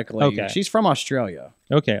periodically. Okay. She's from Australia.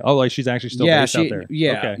 Okay. Oh, like she's actually still based out there.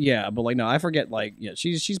 Yeah. Okay. Yeah. But like no, I forget. Like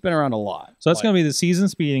she's been around a lot. So that's going to be the season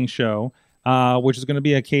speeding show. Which is going to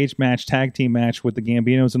be a cage match, tag team match with the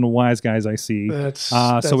Gambinos and the Wise Guys, I see.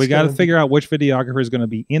 So we got to figure out which videographer is going to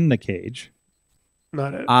be in the cage.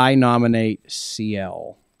 Not it. I nominate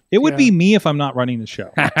CL. It would be me if I'm not running the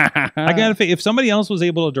show. I got to if somebody else was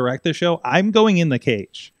able to direct the show, I'm going in the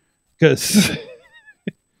cage. Because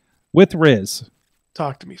with Rizz.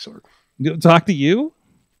 Talk to me, Sorg. Talk to you?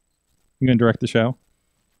 You're going to direct the show?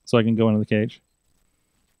 So I can go into the cage?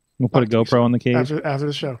 We'll put a GoPro on the cage. After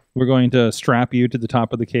the show. We're going to strap you to the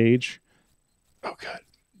top of the cage. Oh, God.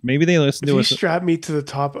 Maybe they listen to us. If you strap me to the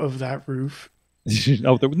top of that roof.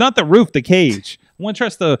 Not the roof, the cage. I'm going to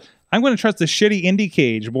trust the shitty indie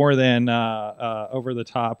cage more than over the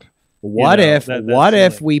top. What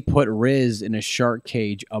if we put Rizz in a shark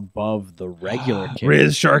cage above the regular cage?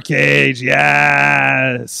 Rizz shark cage,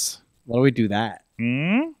 yes. Why do we do that?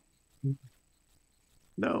 No.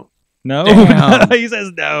 No, he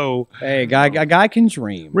says no. Hey, a guy can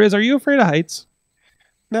dream. Rizz, are you afraid of heights?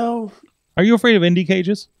 No. Are you afraid of indie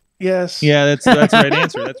cages? Yes. Yeah, that's the right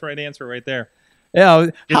answer. That's the right answer right there. Yeah,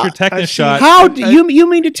 Get your tetanus shot. how do you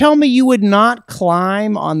mean to tell me you would not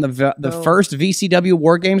climb on the first VCW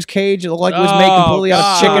War Games cage? It looked like it was made completely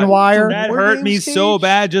out of chicken wire. That War hurt me Games so cage?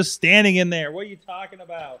 bad just standing in there. What are you talking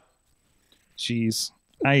about? Jeez.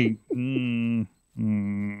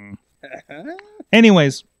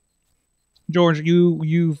 Anyways, George,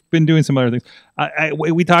 you've been doing some other things.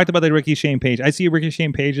 We talked about the Ricky Shane Page. I see Ricky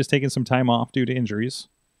Shane Page is taking some time off due to injuries.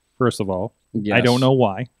 First of all, Yes. I don't know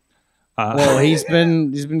why. Well, he's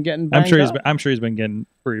been getting. Banged up. I'm sure he's been getting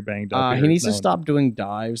pretty banged up. He needs to stop doing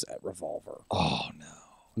dives at Revolver. Oh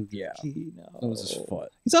no. Yeah, that was his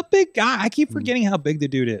foot. He's a big guy. I keep forgetting how big the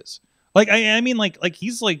dude is. Like I mean, like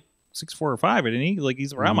he's like 6'4" or 5", isn't he? Like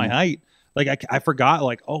he's around my height. Like I forgot.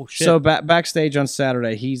 Like oh shit. So backstage on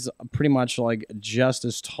Saturday, he's pretty much like just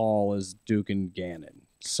as tall as Duke and Gannon.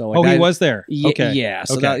 So like he was there. Okay. Yeah.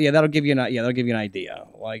 So okay. that'll give you an idea.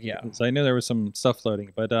 Like So I knew there was some stuff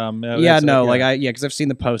floating, but because I've seen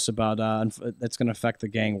the posts about that's going to affect the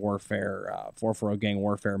gang warfare 440 gang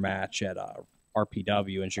warfare match at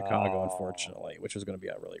RPW in Chicago, unfortunately, which was going to be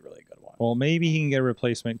a really really good one. Well, maybe he can get a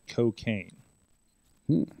replacement cocaine.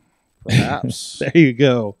 Perhaps.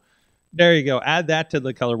 There you go. Add that to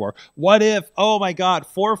the color war. What if, oh my God,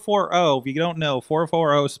 440, if you don't know,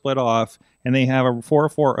 440 split off, and they have a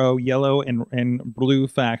 440 yellow and blue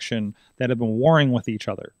faction that have been warring with each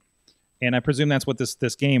other. And I presume that's what this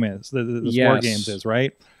game is, this War Games is,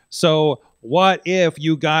 right? So what if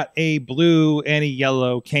you got a blue and a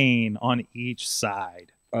yellow cane on each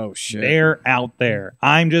side? Oh, shit. They're out there.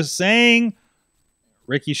 I'm just saying,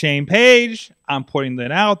 Ricky Shane Page, I'm putting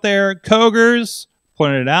that out there. Cogers,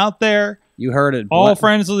 putting it out there. You heard it. All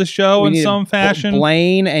friends of the show in some fashion.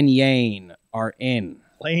 Blaine and Yane are in.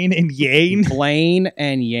 Blaine and Yane? Blaine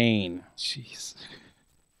and Yane. Jeez.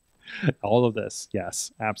 All of this.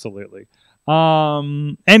 Yes, absolutely.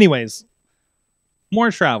 Anyways,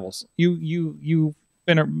 more travels. You've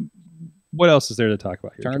been what else is there to talk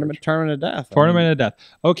about here? Tournament of Death. Tournament of Death.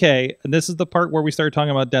 Okay, and this is the part where we start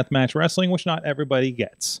talking about deathmatch wrestling, which not everybody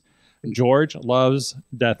gets. George loves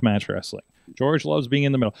deathmatch wrestling. George loves being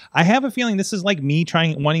in the middle. I have a feeling this is like me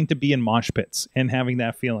wanting to be in mosh pits and having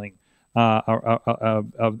that feeling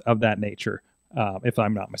of that nature, if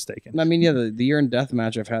I'm not mistaken. I mean, yeah, the year in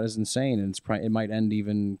deathmatch I've had is insane, and it might end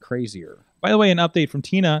even crazier. By the way, an update from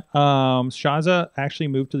Tina. Shaza actually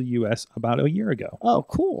moved to the U.S. about a year ago. Oh,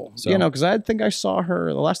 cool. So, because I think I saw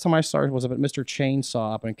her, the last time I saw her was up at Mr.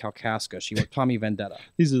 Chainsaw up in Kalkaska. She worked Tommy Vendetta.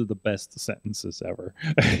 These are the best sentences ever.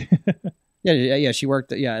 Yeah. She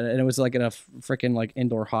worked. Yeah, and it was like in a freaking like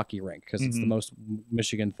indoor hockey rink because it's the most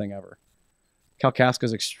Michigan thing ever. Kalkaska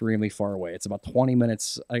is extremely far away. It's about 20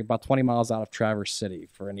 minutes, about 20 miles out of Traverse City.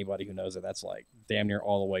 For anybody who knows it, that's like damn near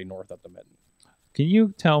all the way north up the Mitten. Can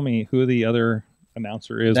you tell me who the other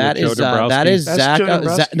announcer is? That is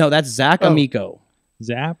Zach. No, that's Zach Amico.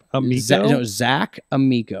 Zach Amico. Zach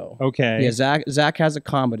Amico. Okay. Yeah, Zach has a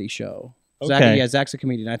comedy show. Okay. Zach's a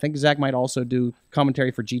comedian. I think Zach might also do commentary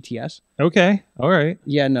for GTS. Okay. All right.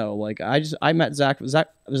 Yeah, no, like I met Zach. Zach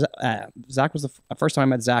was the first time I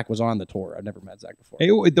met Zach was on the tour. I'd never met Zach before.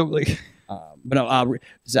 But no,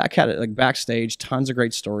 Zach had like backstage tons of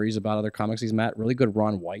great stories about other comics he's met. Really good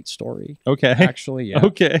Ron White story. Okay. Actually, yeah.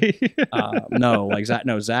 Okay.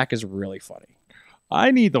 Zach is really funny.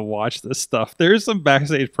 I need to watch this stuff. There's some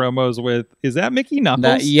backstage promos with, is that Mickey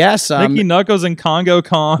Knuckles? Yes. Mickey Knuckles and Congo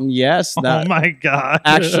Kong. Yes. Oh my God.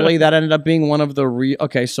 Actually, that ended up being one of the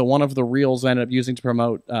one of the reels I ended up using to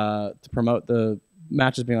promote the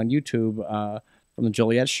matches being on YouTube from the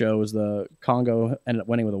Joliet show was the Congo ended up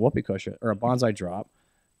winning with a whoopee cushion or a bonsai drop.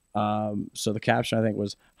 So the caption I think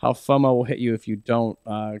was how FOMO will hit you if you don't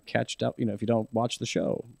catch up, if you don't watch the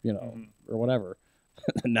show, or whatever.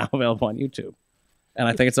 Now available on YouTube. And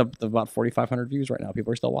I think it's up to about 4,500 views right now.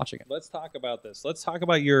 People are still watching it. Let's talk about this. Let's talk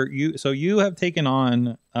about so you have taken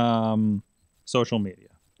on social media.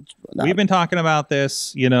 We've been talking about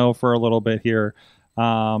this, for a little bit here.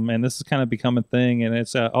 And this has kind of become a thing, and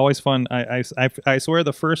it's always fun. I swear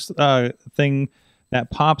the first thing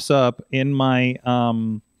that pops up in my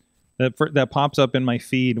that pops up in my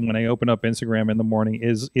feed when I open up Instagram in the morning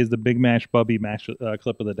is the Big Match Bubby match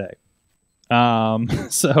clip of the day.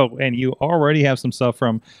 And you already have some stuff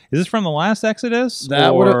from. Is this from the last Exodus? So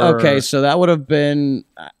that would have been.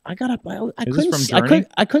 I couldn't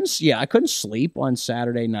sleep on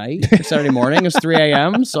Saturday night. Saturday morning. It's 3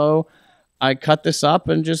 a.m. So I cut this up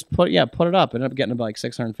and just put it up. Ended up getting like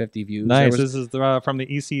 650 views. Nice. This is from the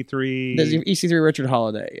EC3. This is EC3 Richard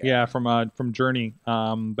Holiday. Yeah, from Journey.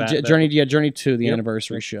 Journey 2, the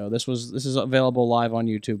anniversary show. This is available live on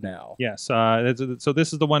YouTube now. Yes. So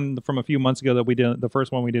this is the one from a few months ago that we did. The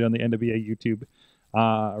first one we did on the NWA YouTube.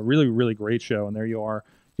 Really, really great show. And there you are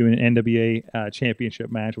doing an NWA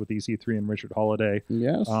championship match with EC3 and Richard Holiday.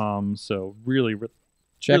 Yes. So really.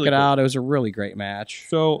 Check really it out. It was a really great match.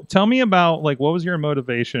 So tell me about what was your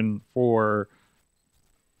motivation for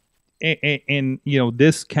in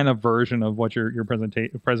this kind of version of what you're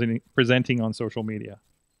presenting on social media?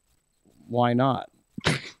 Why not?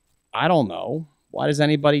 I don't know. Why does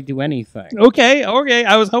anybody do anything? Okay.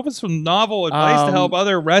 I was hoping some novel advice to help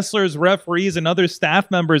other wrestlers, referees, and other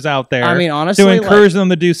staff members out there. I mean, honestly, to encourage them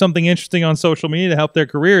to do something interesting on social media to help their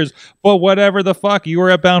careers. But whatever the fuck, you were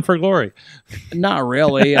at Bound for Glory. Not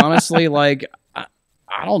really. Honestly, I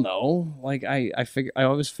don't know. I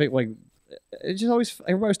always figure everybody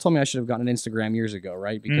always told me I should have gotten an Instagram years ago,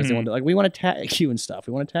 right? Because they wanted we want to tag you and stuff.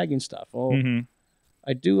 We want to tag you and stuff. Well.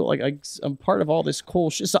 I do I'm part of all this cool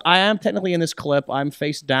shit. So I am technically in this clip. I'm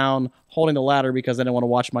face down, holding the ladder because I didn't want to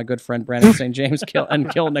watch my good friend Brandon St. James kill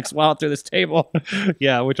Nick Wild through this table.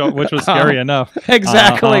 Yeah, which was scary enough.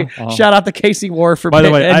 Exactly. Shout out to Casey Ward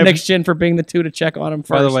and Nick Shin for being the two to check on him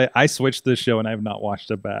first. By the way, I switched this show and I have not watched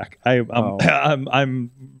it back. I'm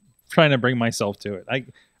trying to bring myself to it.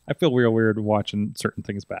 I feel real weird watching certain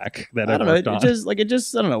things back that I don't know. It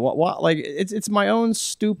just I don't know what it's my own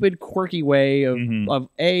stupid quirky way of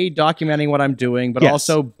A, documenting what I'm doing, but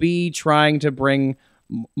also B, trying to bring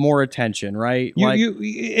more attention, right?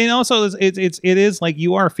 And also it is like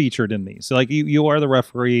you are featured in these. So you are the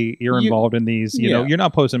referee. You're involved in these. You know, you're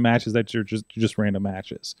not posting matches that you're just random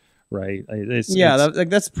matches. Right.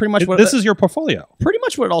 That's pretty much what this is your portfolio. Pretty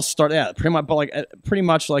much what it all started. Yeah, pretty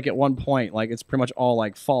much at one point, it's pretty much all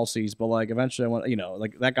falsies, but eventually,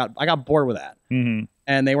 I got bored with that,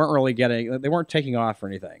 and they weren't taking off or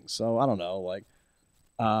anything. So I don't know.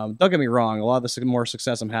 Don't get me wrong, a lot of the more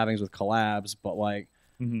success I'm having is with collabs, but I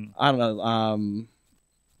don't know.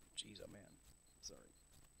 Jeez, oh man, sorry.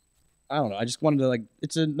 I don't know. I just wanted to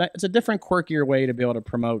it's a different, quirkier way to be able to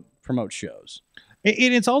promote shows.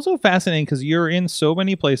 It's also fascinating because you're in so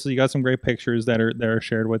many places. You got some great pictures that are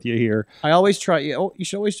shared with you here. I always try. You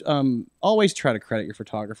should always try to credit your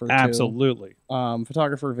photographer. Absolutely. Too.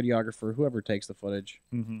 Photographer, videographer, whoever takes the footage.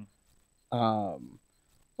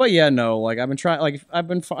 But yeah, no. I've been trying. I've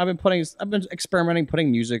been experimenting,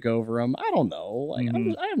 putting music over them. I don't know.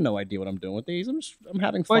 I have no idea what I'm doing with these. I'm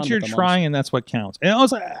having fun. But you're trying, and that's what counts. And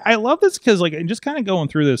also, I love this because just kind of going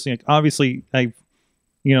through this. Obviously,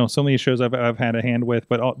 so many shows I've had a hand with,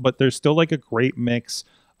 but there's still a great mix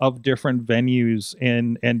of different venues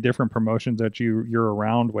and different promotions that you're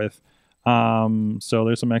around with. So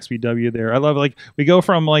there's some XPW there. I love we go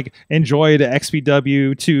from Enjoy to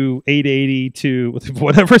XPW to 880 to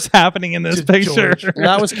whatever's happening in this picture.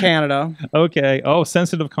 That was Canada. Okay. Oh,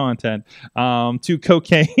 sensitive content. To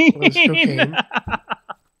cocaine. Cocaine.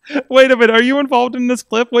 Wait a minute, are you involved in this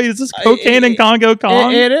clip? Wait, is this Cocaine and Congo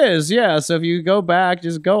Kong? It is, yeah. So if you go back,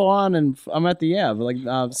 just go on, and I'm at the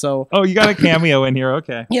so. Oh, you got a cameo in here,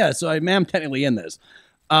 okay? Yeah, so I'm technically in this.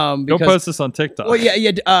 Go post this on TikTok. Well,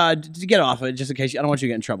 yeah. To get off it, just in case I don't want you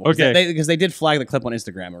to get in trouble. Okay. Because they did flag the clip on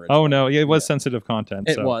Instagram originally. Oh no, it was sensitive content.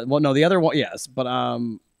 It was. Well, no, the other one, yes, but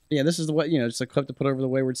yeah, this is just a clip to put over the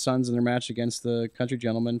Wayward Sons in their match against the Country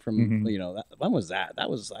Gentlemen from when was that? That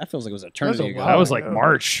feels like it was eternity ago. That was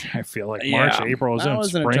March. I feel like March, April, it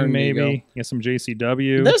was in spring maybe. Get some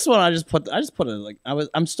JCW. This one I just put it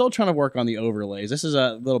I'm still trying to work on the overlays. This is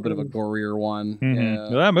a little bit of a gorier one.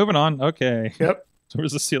 Yeah, moving on. Okay. Yep. So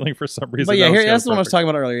there's a ceiling for some reason. But yeah, that's the one I was talking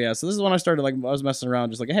about earlier. Yeah, so this is when I started I was messing around,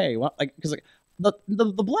 just hey, because the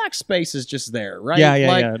black space is just there, right?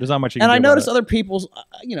 Yeah. There's not much you can do. And I noticed other people's,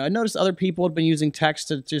 had been using text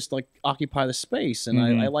to just occupy the space,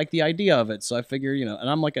 and I like the idea of it. So I figured, and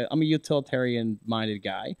I'm a utilitarian minded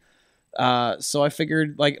guy, so I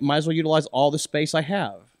figured might as well utilize all the space I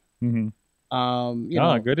have.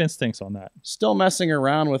 Good instincts on that. Still messing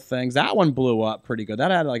around with things. That one blew up pretty good.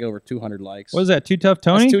 That had over 200 likes. What is that? Too Tough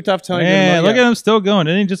Tony? That's Too Tough Tony. Yeah, look at him still going.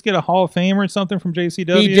 Didn't he just get a Hall of Fame or something from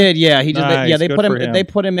JCW? He did. Yeah, he nice. did. Yeah, they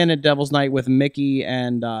put him in at Devil's Night with Mickey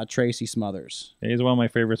and Tracy Smothers. Yeah, he's one of my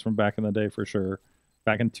favorites from back in the day for sure.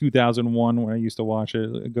 Back in 2001 when I used to watch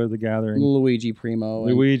it, go to the Gathering. Luigi Primo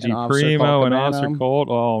and Officer Colt.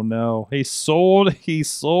 Oh no, he sold.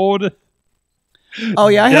 Oh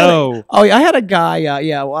yeah, I had a guy.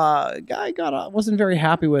 Guy wasn't very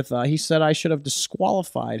happy with. He said I should have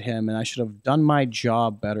disqualified him and I should have done my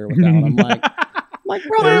job better with that one. I'm like, like,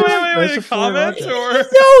 bro, That's a foreign comment object. or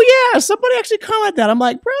no, yeah, somebody actually commented that. I'm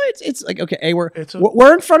like, bro, it's like, okay, hey, we're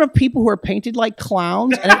in front of people who are painted like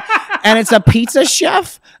clowns, and it's a pizza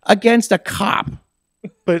chef against a cop.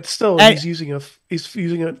 But still, he's using a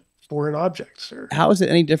foreign object, sir. How is it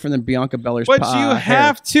any different than Bianca Belair's? But you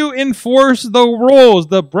have to enforce the rules.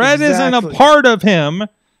 The bread isn't a part of him.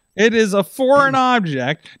 It is a foreign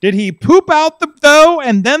object. Did he poop out the dough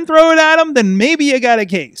and then throw it at him? Then maybe you got a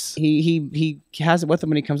case. He has it with him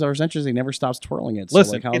when he comes over his entrance. He never stops twirling it.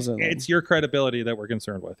 Listen, so like, it's your credibility that we're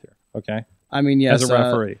concerned with here. Okay. I mean, yes, as a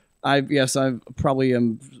referee. I probably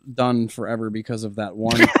am done forever because of that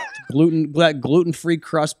one gluten-free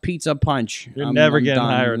crust pizza punch. I'm never getting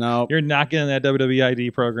done. hired. No, you're not getting that WWE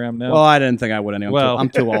ID program now. Well, I didn't think I would anyway. I'm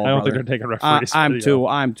too old. I don't brother. think they're taking referees. I'm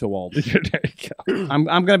too old. There you go. I'm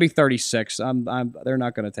gonna be 36. They're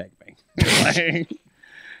not gonna take me.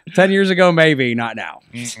 10 years ago, maybe, not now.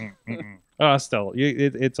 Oh, still,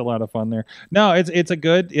 it's a lot of fun there. No, it's a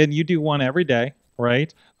good, and you do one every day,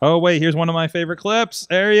 right? Oh wait, here's one of my favorite clips.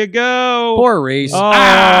 There you go. Poor Reese.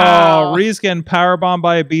 Oh, Reese getting powerbombed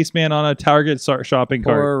by a Beastman on a Target shopping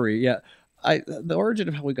cart. Poor Reese. Yeah. The origin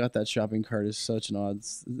of how we got that shopping cart is such an odd.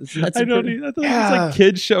 I thought it's like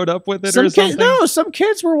kids showed up with it or something. Some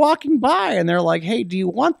kids were walking by and they're like, "Hey, do you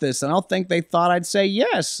want this?" And I think they thought I'd say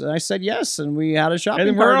yes, and I said yes, and we had a shopping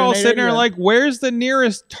and cart. We're all sitting there like, "Where's the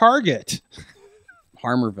nearest Target?"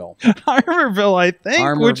 Harmerville, I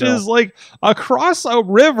think, which is like across a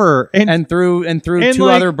river and through two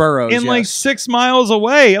other boroughs, and like 6 miles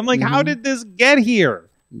away. I'm like, how did this get here?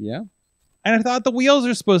 Yeah. And I thought the wheels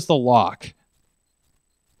are supposed to lock.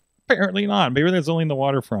 Apparently not. Maybe there's only in the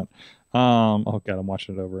waterfront. Oh god, I'm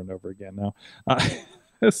watching it over and over again now.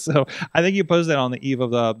 So I think you posted that on the eve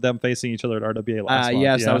of them facing each other at RWA last month.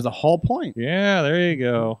 Yes, that was the whole point. Yeah, there you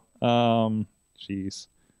go. Jeez,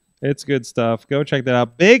 it's good stuff. Go check that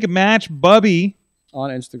out. Big Match Bubby on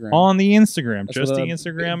Instagram. On the Instagram, That's just the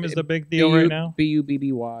Instagram is the big deal right now.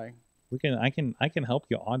 BUBBY. I can help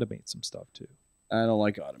you automate some stuff too. I don't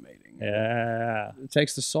like automating. Yeah. It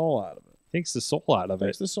takes the soul out of it. Takes the soul out of it.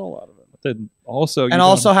 Takes the soul out of it. But then also,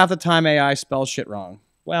 half the time AI spells shit wrong.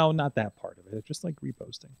 Well, not that part of it. It's just like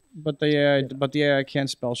reposting. But the AI can't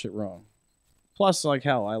spell shit wrong. Plus, like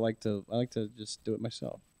hell, I like to just do it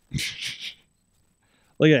myself.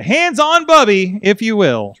 Look at hands-on Bubby, if you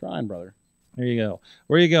will. Trying, brother. There you go.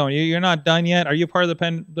 Where are you going? You're not done yet. Are you part of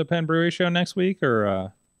the Penn Brewery show next week,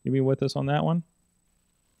 or you be with us on that one?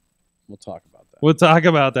 We'll talk about that. We'll talk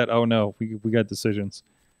about that. Oh no, we got decisions.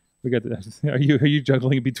 We got. Are you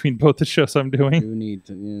juggling between both the shows I'm doing? You need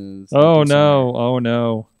to. Oh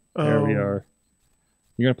no! There we are.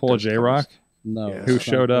 You're gonna pull a J-Rock? No. Yeah. Who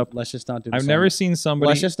showed up? Let's just not do this. I've never seen somebody.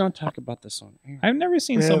 Let's just not talk about this on air. I've never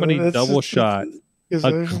seen somebody double shot a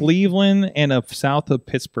Cleveland Cleveland and a south of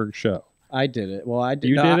Pittsburgh show. I did it. Well, I did.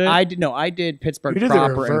 You did it? I did. No, I did Pittsburgh You did the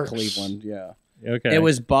proper and reverse. Cleveland. Yeah. Okay. It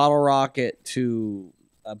was Bottle Rocket to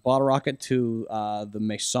the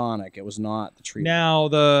Masonic. It was not the tree. Now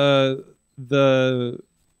the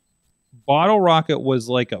Bottle Rocket was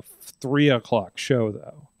like a 3 o'clock show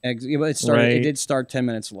though. It started. Right. It did start 10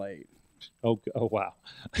 minutes late. Oh wow.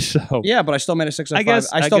 So Yeah, but I still made a 6:05. I I was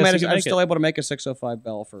it. still able to make a 6:05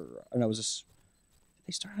 bell for. No, it was just.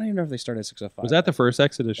 They started. I don't even know if they started at 6:05. was that the first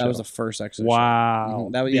Exodus show? That was the first Exodus. Wow. Show.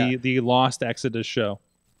 Mhm. That was the Lost Exodus show.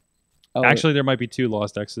 Oh, Actually, there might be 2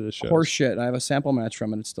 Lost Exodus shows. horse shit. I have a sample match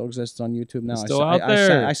from it. It still exists on YouTube now. It's still out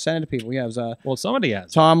there. I sent it to people. Yeah, it was Well, somebody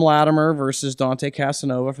has. Tom Latimer versus Dante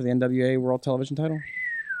Casanova for the NWA World Television title.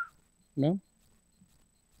 No.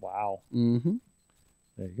 Wow. Mm-hmm.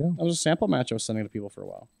 There you go. That was a sample match I was sending to people for a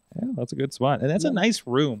while. Yeah, that's a good spot, and that's a nice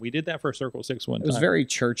room. We did that for Circle 6 one time. It was very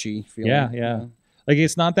churchy feeling. Yeah. Like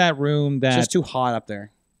it's not that room that It's just too hot up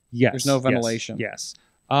there. yes, there's no ventilation. Yes.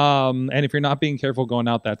 And if you're not being careful going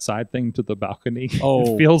out that side thing to the balcony,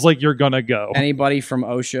 Oh. it feels like you're gonna go. Anybody from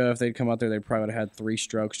OSHA, if they'd come out there, they probably would have had 3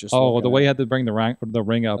 strokes. Just Oh, looking the way at you had to bring the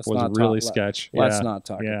ring up Let's was not really talk- sketch. Let's Yeah. not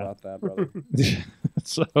talk Yeah. about that, brother.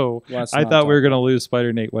 So Let's I not thought we were talk gonna lose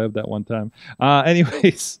Spider Nate Webb that one time.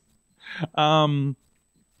 Anyways,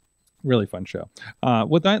 really fun show.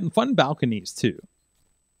 With that fun balconies too,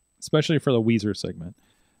 especially for the Weezer segment.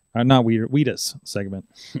 Not Weedus segment.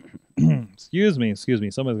 Excuse me.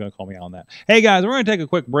 Somebody's going to call me out on that. Hey, guys, we're going to take a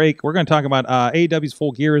quick break. We're going to talk about AEW's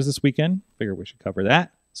Full Gear is this weekend. Figure we should cover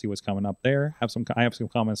that. See what's coming up there. I have some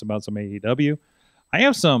comments about some AEW. I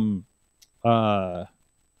have some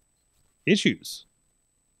issues.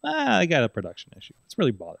 I got a production issue. It's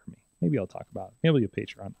really bothering me. Maybe I'll talk about it. Maybe a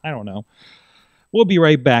Patreon. I don't know. We'll be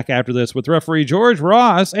right back after this with referee George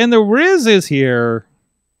Ross, and the Rizz is here.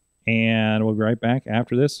 And we'll be right back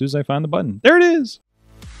after this as soon as I find the button. There it is.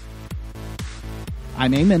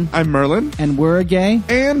 I'm Eamon. I'm Merlin. And we're a gay.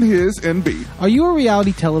 And his NB. Are you a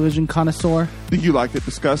reality television connoisseur? Do you like it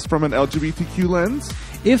discussed from an LGBTQ lens?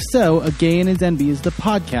 If so, A Gay and His NB is the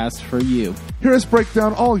podcast for you. Hear us break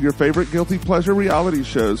down all your favorite guilty pleasure reality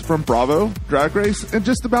shows from Bravo, Drag Race, and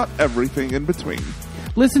just about everything in between.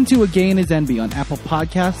 Listen to A Gay and His NB on Apple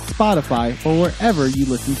Podcasts, Spotify, or wherever you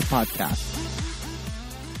listen to podcasts.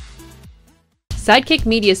 Sidekick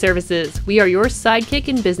Media Services. We are your sidekick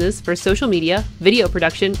in business for social media, video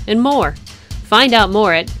production, and more. Find out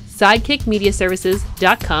more at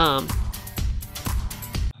sidekickmediaservices.com.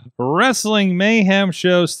 Wrestling Mayhem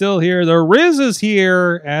show still here. The Rizz is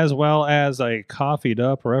here, as well as a coffeeed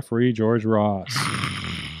up referee, George Ross.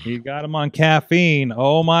 He got him on caffeine.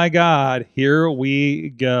 Oh my God. Here we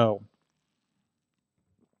go.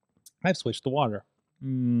 I've switched to water.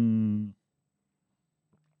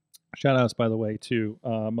 Shout outs, by the way, to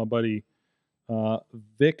my buddy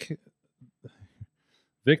Vic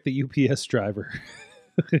the UPS driver.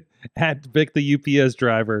 At Vic the UPS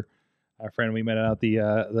driver. Our friend we met out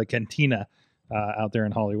the cantina out there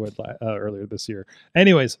in Hollywood earlier this year.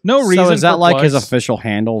 Anyways, no reason. So is that for like his plugs. official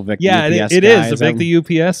handle, Vic? Yeah, the UPS it guy? is. Vic the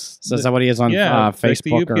UPS. So is that what he is on Facebook Vic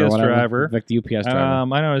the UPS or whatever? driver. Vic the UPS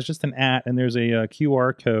driver. I know it's just an @ and there's a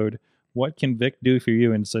QR code. What can Vic do for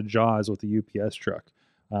you? And it's a Jaws with the UPS truck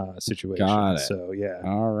situation. Got it. So yeah.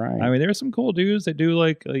 All right. I mean, there's some cool dudes that do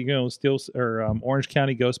like Steel or Orange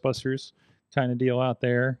County Ghostbusters kind of deal out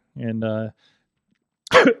there, and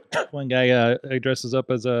one guy dresses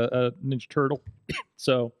up as a Ninja Turtle.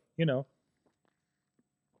 So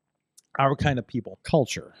our kind of people,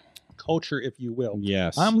 culture, if you will.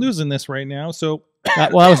 Yes. I'm losing this right now, so.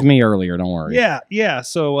 That was me earlier. Don't worry. Yeah.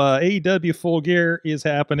 So AEW Full Gear is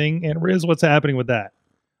happening, and Rizz, what's happening with that?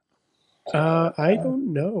 I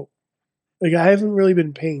don't know. Like, I haven't really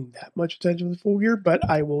been paying that much attention to Full Gear, but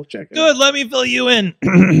I will check it Good. out. Let me fill you in.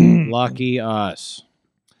 Lucky us.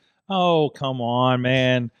 Oh, come on,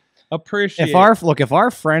 man. Appreciate. If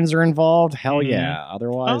our friends are involved, hell yeah.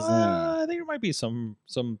 Otherwise, I think there might be some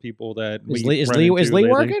people that is we run Lee into lately.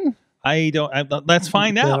 working? Let's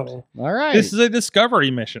find out. No. All right. This is a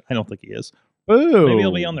discovery mission. I don't think he is. Boo. Maybe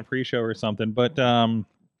he'll be on the pre-show or something. But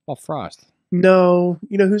Frost. No.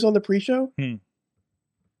 You know who's on the pre-show? Hmm.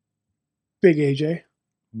 Big AJ.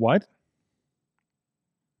 What?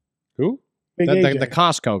 Who? Big AJ. The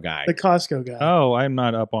Costco guy. The Costco guy. Oh, I'm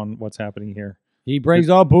not up on what's happening here. He brings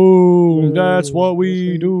up boom. That's what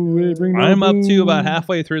we do. I'm up to about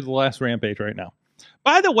halfway through the last Rampage right now.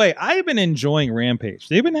 By the way, I've been enjoying Rampage.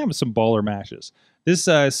 They've been having some baller matches. This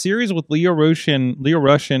series with Leo Russian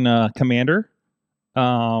Commander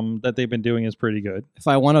that they've been doing is pretty good. If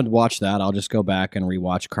I want to watch that, I'll just go back and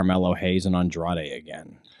rewatch Carmelo Hayes and Andrade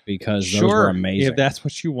again because those were amazing. If that's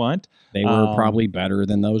what you want. They were probably better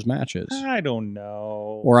than those matches. I don't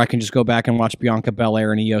know. Or I can just go back and watch Bianca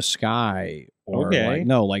Belair and Io Sky. Or Okay.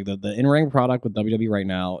 the in-ring product with WWE right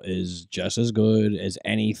now is just as good as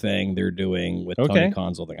anything they're doing with Tony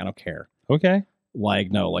Khan's thing. I don't care. Okay.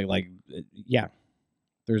 Yeah.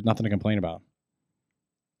 There's nothing to complain about.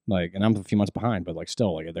 And I'm a few months behind, but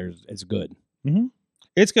still, it's good. Mm-hmm.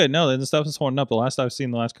 It's good. No, the stuff is holding up. The last I've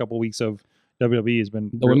seen the last couple of weeks of WWE has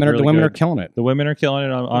been the women are killing it. The women are killing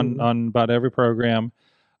it on about every program.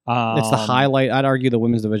 It's the highlight. I'd argue the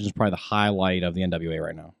women's division is probably the highlight of the NWA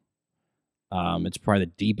right now. It's probably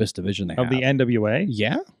the deepest division they have. Of the NWA?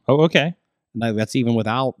 Yeah. Oh, okay. That's even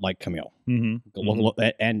without Camille. Mm-hmm. Look,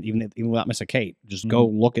 and even without Missa Kate. Just go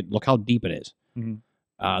look how deep it is. Mm-hmm.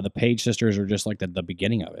 The Page sisters are just the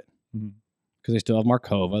beginning of it. Because they still have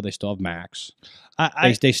Markova, they still have Max.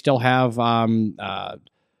 They still have I'm trying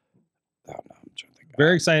to think.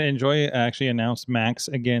 Very excited. Enjoy actually announced Max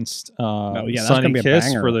against that's Sonny gonna be a Kiss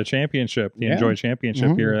banger. for the championship, the Enjoy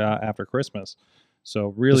Championship here after Christmas.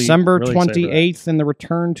 So really, December really excited for that. 28th, and the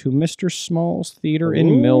return to Mr. Small's Theater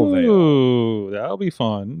in Millvale. Ooh, that'll be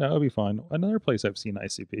fun. That'll be fun. Another place I've seen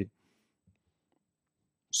ICP.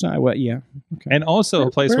 So yeah, okay. And also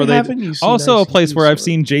a place where I've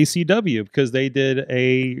seen JCW because they did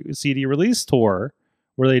a CD release tour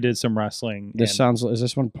where they did some wrestling. Is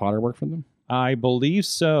this one Potter worked for them? I believe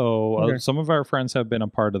so. Okay. Some of our friends have been a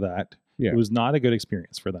part of that. Yeah. It was not a good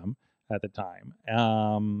experience for them at the time.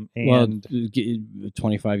 And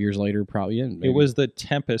 25 years later, probably. Yeah, it was the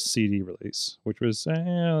Tempest CD release, which was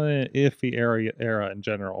an iffy era in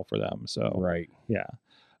general for them. So right, yeah.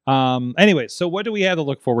 Anyway, so what do we have to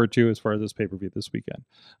look forward to as far as this pay-per-view this weekend,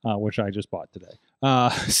 which I just bought today?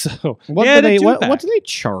 So what do they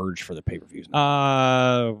charge for the pay-per-views?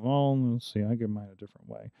 Well, let's see. I get mine a different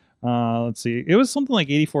way. Let's see. It was something like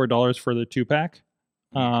 $84 for the 2-pack.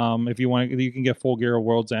 If you want, you can get Full Gear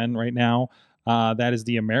World's End right now. That is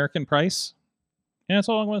the American price, and that's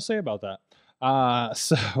all I'm going to say about that.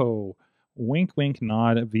 So wink, wink,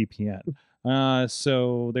 nod, VPN.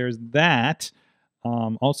 So there's that.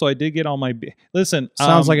 Also, I did get all my. Listen,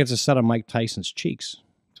 sounds like it's a set of Mike Tyson's cheeks.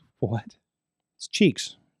 What? It's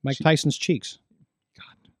cheeks. Mike Tyson's cheeks.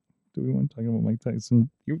 God, do we want to talk about Mike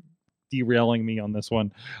Tyson? You're derailing me on this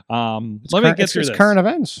one. Let me get through this. Current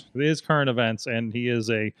events. It is current events, and he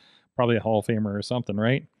is probably a Hall of Famer or something,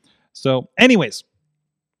 right? So, anyways,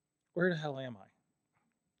 where the hell am I?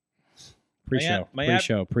 Pre-show. I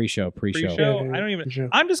don't even.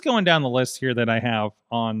 I'm just going down the list here that I have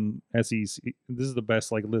on SEC. This is the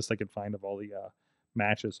best list I could find of all the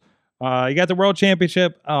matches. You got the World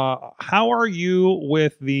Championship. How are you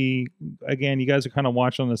with the? Again, you guys are kind of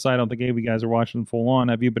watching on the side. I don't think any of you guys are watching full on.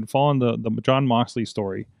 Have you been following the Jon Moxley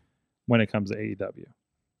story when it comes to AEW?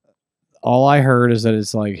 All I heard is that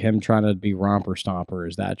it's like him trying to be romper stomper.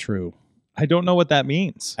 Is that true? I don't know what that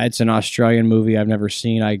means. It's an Australian movie I've never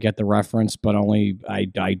seen. I get the reference, but only I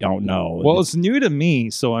don't know. Well, it's new to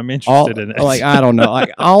me, so I'm interested in it. Like, I don't know.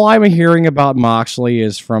 Like, all I'm hearing about Moxley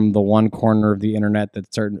is from the one corner of the internet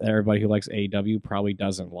that everybody who likes AEW probably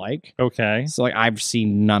doesn't like. Okay. So like I've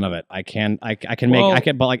seen none of it.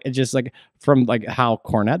 But like it's just like from like how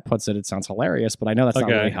Cornette puts it, it sounds hilarious, but I know that's not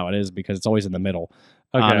really how it is because it's always in the middle.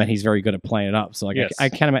 And he's very good at playing it up. So like, I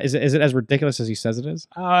can't imagine. Is it as ridiculous as he says it is?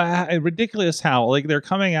 Ridiculous how? Like they're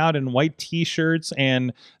coming out in white T-shirts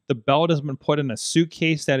and the belt has been put in a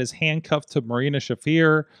suitcase that is handcuffed to Marina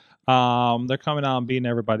Shafir. They're coming out and beating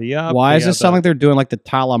everybody up. Why does it sound like they're doing like the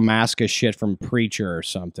Talamasca shit from Preacher or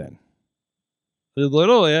something? A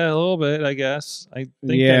little bit, I guess. I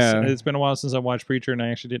think it's been a while since I watched Preacher, and I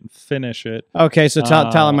actually didn't finish it. Okay, so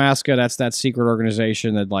Talamasca, that's that secret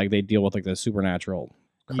organization that like they deal with like the supernatural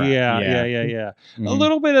crap. Yeah. Mm-hmm. A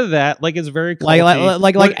little bit of that. Like it's very culty.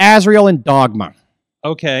 like Azrael and Dogma.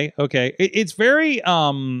 Okay. It's very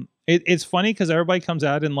it's funny because everybody comes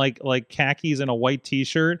out in like khakis and a white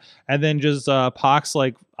T-shirt, and then just Pac's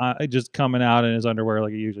like just coming out in his underwear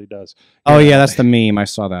like he usually does. Oh yeah, that's the meme. I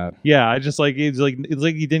saw that. Yeah, I just like it's like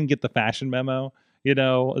you didn't get the fashion memo. You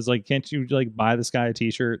know, it's like can't you like buy this guy a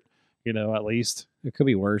T-shirt? You know, at least it could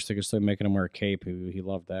be worse. They could still making him wear a cape. He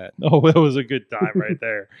loved that. Oh, that was a good time right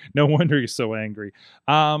there. No wonder he's so angry.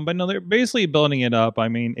 But no, they're basically building it up. I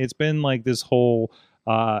mean, it's been like this whole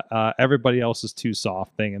everybody else is too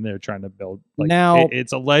soft thing, and they're trying to build. Like, now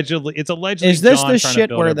it's allegedly. Is this the shit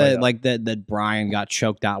where that Brian got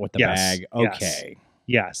choked out with the bag? Okay.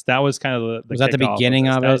 Yes, that was kind of the was that the beginning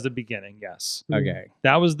of it? That was the beginning. Yes. Okay.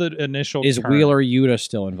 That was the initial. Is turn. Wheeler Yuta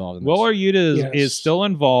still involved in this? Wheeler Yuta is still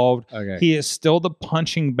involved. Okay. He is still the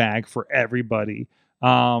punching bag for everybody.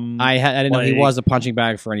 I didn't know he was a punching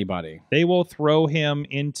bag for anybody. They will throw him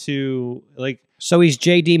into like. So he's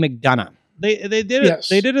JD McDonough. They did it.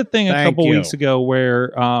 They did a thing a couple weeks ago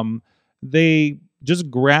where they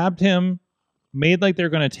just grabbed him, made like they're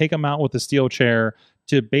going to take him out with a steel chair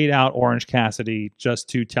to bait out Orange Cassidy, just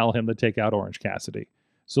to tell him to take out Orange Cassidy.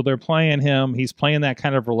 So they're playing him. He's playing that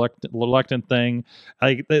kind of reluctant thing.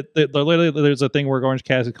 Like literally, there's a thing where Orange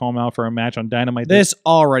Cassidy called him out for a match on Dynamite. This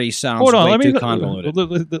already sounds way too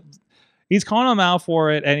convoluted. He's calling him out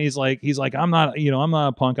for it, and he's like, I'm not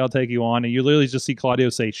a punk. I'll take you on. And you literally just see Claudio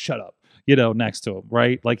say, "Shut up." Next to him,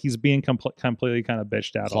 right? Like he's being completely kind of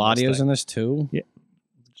bitched out. Claudio's in this too. Yeah,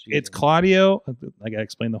 it's Claudio. I gotta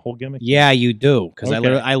explain the whole gimmick. Yeah, you do, because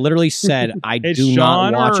I literally said I do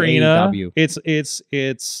not watch AEW. It's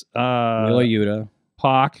Wheeler Yuta,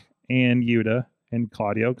 Pac, and Yuta and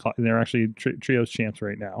Claudio. They're actually trios champs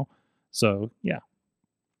right now. So yeah.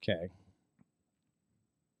 Okay.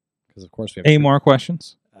 Because of course we have any more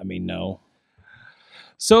questions. I mean, no.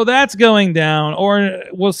 So that's going down, or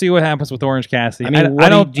we'll see what happens with Orange Cassidy. I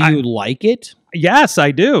mean, do you like it? Yes,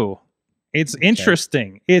 I do. It's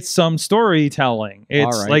interesting. It's some storytelling.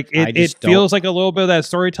 It's like it feels like a little bit of that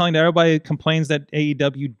storytelling that everybody complains that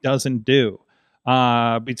AEW doesn't do.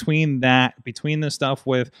 Between the stuff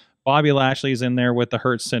with Bobby Lashley's in there with the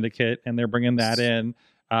Hurt Syndicate, and they're bringing that in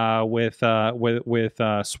with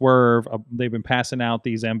Swerve. They've been passing out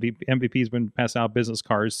these MVP's been passing out business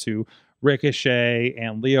cards to Ricochet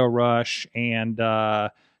and Leo Rush and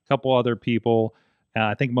a couple other people.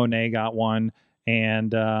 I think Monet got one.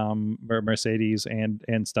 and Mercedes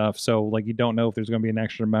and stuff. So like you don't know if there's going to be an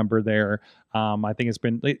extra member there. I think it's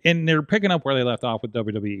been, and they're picking up where they left off with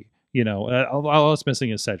WWE. You know, all that's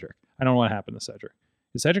missing is Cedric. I don't know what happened to Cedric.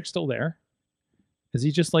 Is Cedric still there? Is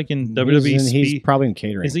he just like in WWE Speed? He's probably in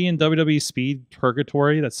catering. Is he in WWE Speed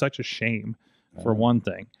purgatory? That's such a shame, for one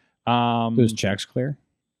thing. His checks clear.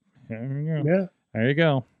 There you go. Yeah. There you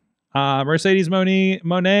go. Mercedes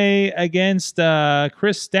Monet against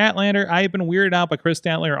Chris Statlander. I've been weirded out by Chris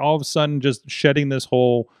Statlander all of a sudden just shedding this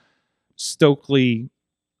whole Stokely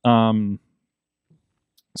and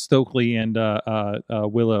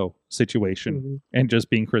Willow situation and just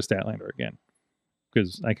being Chris Statlander again.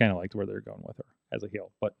 Because I kind of liked where they're going with her as a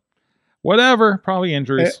heel. But whatever, probably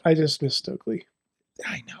injuries. I just miss Stokely.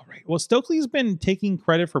 I know, right? Well, Stokely's been taking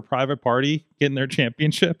credit for Private Party getting their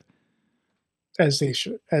championship. As he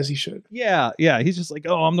should. Yeah. He's just like,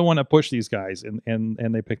 oh, I'm the one that pushed these guys, and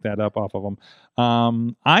they picked that up off of him.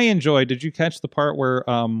 I enjoyed. Did you catch the part where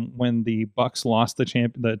when the Bucks lost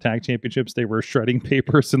the tag championships, they were shredding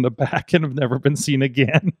papers in the back and have never been seen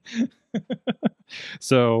again?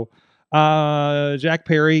 So, Jack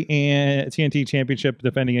Perry and TNT Championship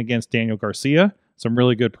defending against Daniel Garcia. Some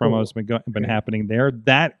really good promos been happening there.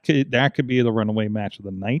 That could be the runaway match of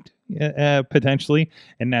the night, potentially,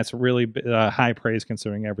 and that's really high praise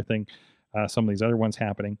considering everything. Some of these other ones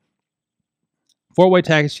happening. 4-way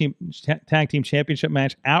tag team championship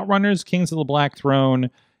match: Outrunners, Kings of the Black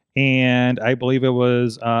Throne, and I believe it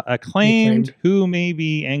was Acclaimed, who may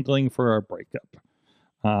be angling for a breakup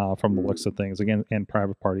from the looks of things. Again, and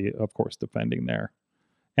Private Party, of course, defending there.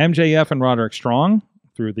 MJF and Roderick Strong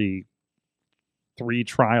through the 3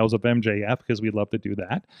 trials of MJF, because we'd love to do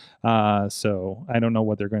that. So I don't know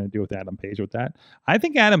what they're going to do with Adam Page with that. I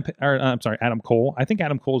think Adam Cole. I think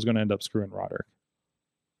Adam Cole is going to end up screwing Roderick.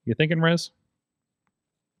 You thinking, Rizz?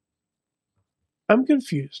 I'm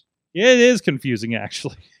confused. It is confusing,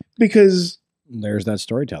 actually. Because there's that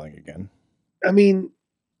storytelling again. I mean,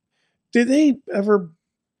 did they ever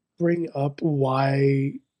bring up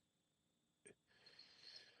why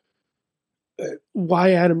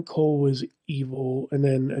Adam Cole was evil and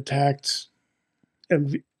then attacked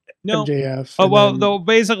MJF? Oh well, though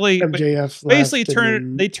basically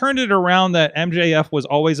MJF they turned it around that MJF was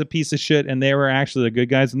always a piece of shit and they were actually the good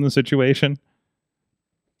guys in the situation.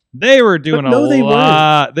 They were doing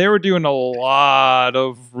lot. They were doing a lot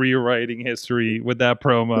of rewriting history with that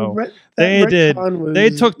promo. They did. They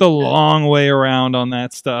took the long way around on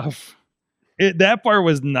that stuff. That part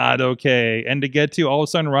was not okay. And to get to all of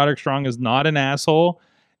a sudden, Roderick Strong is not an asshole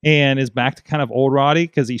and is back to kind of old Roddy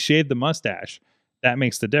because he shaved the mustache. That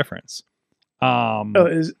makes the difference.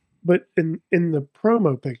 But in the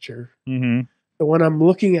promo picture, the one I'm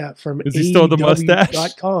looking at from is he still the mustache?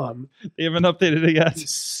 AEW.com, they haven't updated it yet. He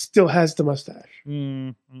still has the mustache.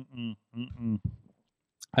 I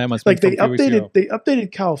must like they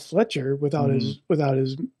updated Kyle Fletcher without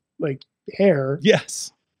his like hair.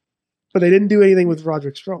 Yes. But they didn't do anything with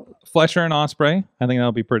Roderick Strong. Fletcher and Ospreay. I think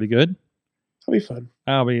that'll be pretty good. That'll be fun.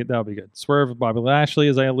 That'll be good. Swerve, Bobby Lashley,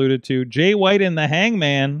 as I alluded to. Jay White and the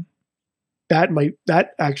Hangman.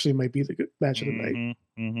 That actually might be the good match of the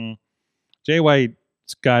night. Jay White's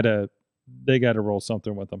they gotta roll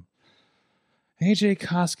something with him. AJ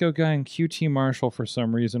Costco guy and QT Marshall for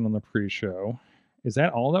some reason on the pre-show. Is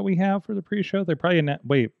that all that we have for the pre-show? They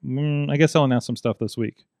probably I guess they'll announce some stuff this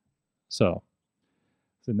week. So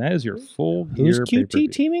that is your full gear. Who's QT pay-per-view.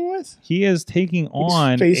 teaming with? He is taking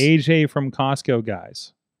on AJ from Costco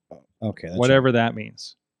guys. Okay, that's whatever that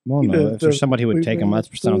means. Well, no, if there's somebody who would take him, that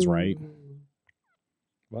sounds right.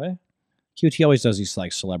 What? QT always does these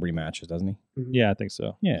like celebrity matches, doesn't he? Yeah, I think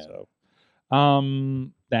so. Yeah. So,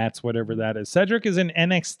 that's whatever that is. Cedric is in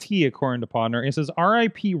NXT according to Podner. It says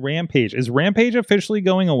RIP Rampage. Is Rampage officially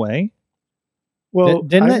going away? Well,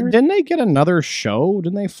 didn't they get another show?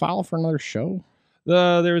 Didn't they file for another show?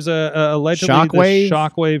 There was a allegedly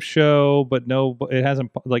Shockwave show, but no, it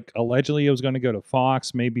hasn't. Like allegedly, it was going to go to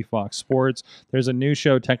Fox, maybe Fox Sports. There's a new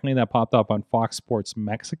show technically that popped up on Fox Sports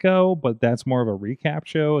Mexico, but that's more of a recap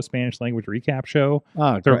show, a Spanish language recap show.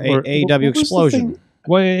 AEW Explosion.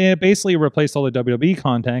 Well, it basically replaced all the WWE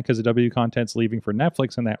content because the WWE content's leaving for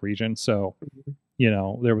Netflix in that region. So,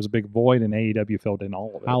 there was a big void, and AEW filled in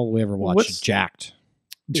all of it. How will we ever watch Jacked?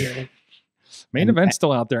 Yeah. Main event's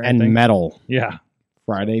still out there, and Metal. Yeah.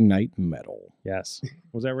 Friday Night Metal. Yes.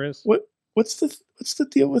 Was that Rizz? What's the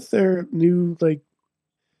deal with their new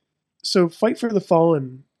so Fight for the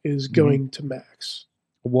Fallen is going to Max.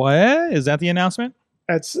 What? Is that the announcement?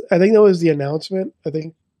 I think that was the announcement. I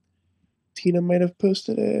think Tina might have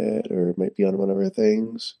posted it or it might be on one of her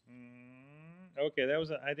things. Okay, that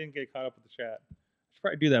was. I didn't get caught up with the chat. I should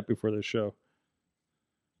probably do that before this show.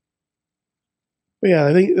 But yeah,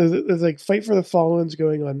 I think there's like Fight for the Fallen's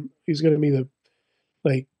going on. He's going to be the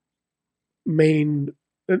like main,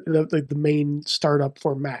 like the main startup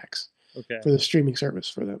for Max. Okay. For the streaming service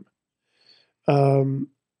for them. And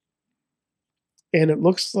it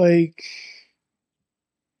looks like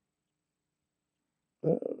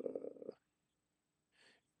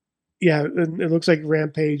it looks like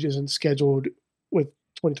Rampage isn't scheduled with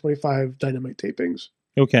 2025 Dynamite tapings.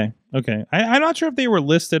 Okay. I'm not sure if they were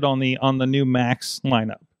listed on the new Max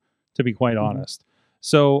lineup, to be quite honest.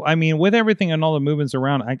 So, I mean, with everything and all the movements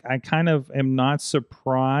around, I kind of am not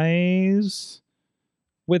surprised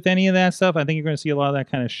with any of that stuff. I think you're going to see a lot of that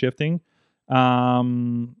kind of shifting. But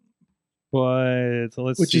let's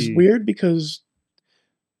see. Which is weird because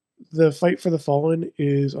the Fight for the Fallen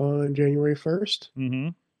is on January 1st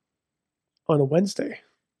on a Wednesday.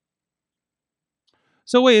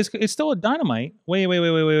 So wait, it's still a Dynamite.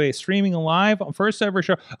 Wait. Streaming live on first ever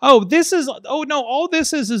show. Oh, this is. Oh no, all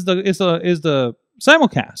this is the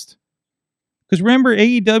simulcast. Because remember,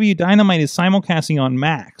 AEW Dynamite is simulcasting on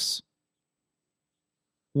Max.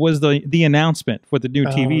 Was the announcement for the new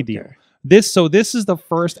TV deal. This is the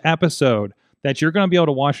first episode that you're going to be able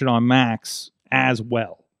to watch it on Max as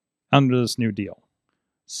well under this new deal.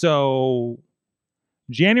 So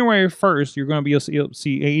January 1st, you're going to be able to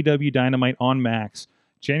see AEW Dynamite on Max.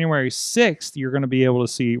 January 6th, you're going to be able to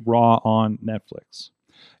see Raw on Netflix.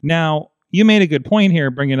 Now, you made a good point here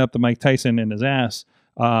bringing up the Mike Tyson and his ass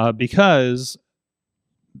because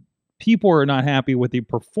people are not happy with the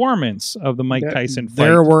performance of the Mike Tyson fight.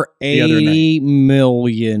 There were 80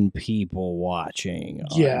 million people watching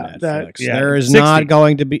on Netflix. There is 60. not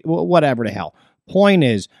going to be whatever the hell. Point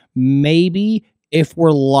is, maybe if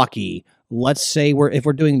we're lucky, let's say if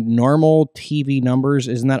we're doing normal TV numbers,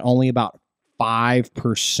 isn't that only about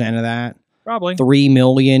 5% of that? Probably 3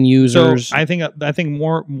 million users. So I think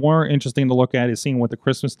more interesting to look at is seeing what the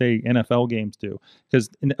Christmas Day NFL games do. Because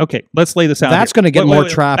let's lay this out. That's going to get more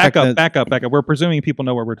traffic. Back up. We're presuming people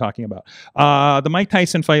know what we're talking about. The Mike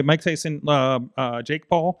Tyson fight, Jake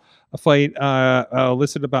Paul fight,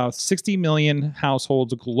 listed about 60 million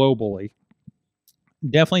households globally.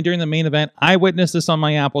 Definitely during the main event. I witnessed this on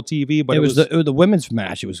my Apple TV, but it was the women's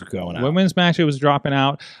match. It was going out. Women's match. It was dropping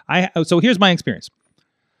out. So here's my experience.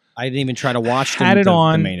 I didn't even try to watch the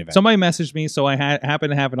main event. Somebody messaged me, so I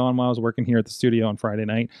happened to have it on while I was working here at the studio on Friday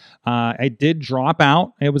night. I did drop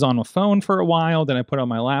out. It was on the phone for a while. Then I put it on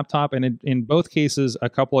my laptop, and in both cases, a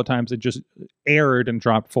couple of times, it just errored and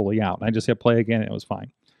dropped fully out. I just hit play again, and it was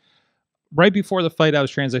fine. Right before the fight, I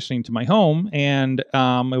was transitioning to my home, and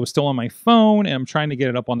it was still on my phone, and I'm trying to get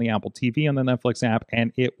it up on the Apple TV on the Netflix app,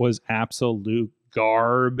 and it was absolute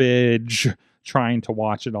garbage trying to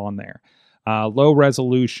watch it on there. Low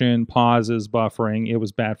resolution, pauses, buffering. It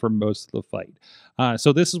was bad for most of the fight.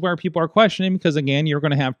 So this is where people are questioning because, again, you're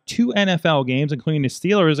going to have 2 NFL games, including the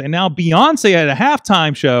Steelers, and now Beyonce at a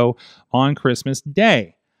halftime show on Christmas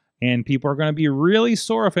Day. And people are going to be really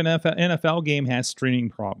sore if an NFL game has streaming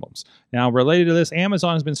problems. Now, related to this,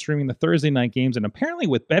 Amazon has been streaming the Thursday night games, and apparently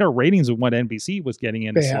with better ratings than what NBC was getting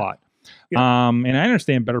in the slot. Yeah. And I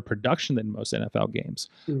understand better production than most NFL games.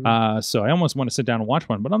 So I almost want to sit down and watch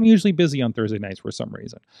one, but I'm usually busy on Thursday nights for some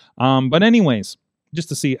reason. But anyways, just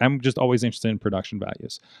to see, I'm just always interested in production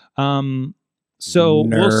values. So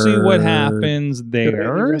we'll see what happens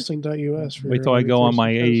there. Wrestling.us. Wait till I go on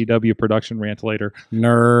my AEW production rant later.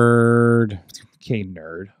 Nerd. Okay,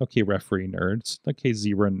 nerd. Okay, referee nerds. Okay,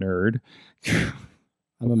 zebra nerd.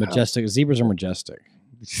 I'm a majestic. Zebras are majestic.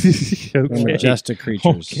 Okay. They're majestic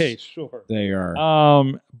creatures. Okay, sure. They are.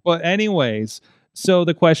 But anyways, so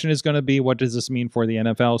the question is going to be, what does this mean for the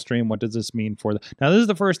NFL stream? What does this mean for now? This is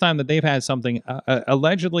the first time that they've had something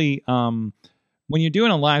allegedly. When you're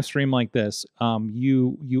doing a live stream like this,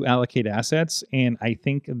 you allocate assets, and I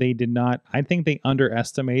think they did not. I think they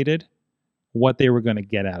underestimated what they were going to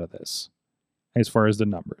get out of this, as far as the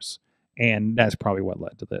numbers, and that's probably what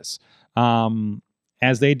led to this.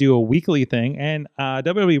 As they do a weekly thing, and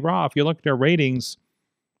WWE Raw, if you look at their ratings,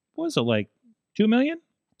 what was it, like 2 million?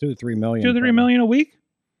 2 to 3 million. 2 to 3 million a week?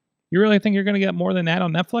 You really think you're going to get more than that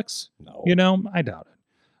on Netflix? No. You know, I doubt it.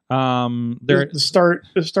 The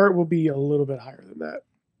start will be a little bit higher than that.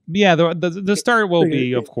 Yeah, the start will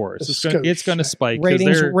be, of course. It's going to spike.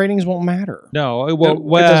 Ratings won't matter. No, it won't.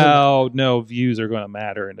 Well, no, views are going to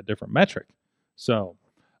matter in a different metric. So,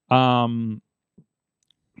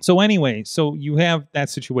 anyway, so you have that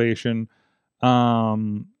situation. I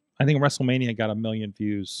think WrestleMania got 1 million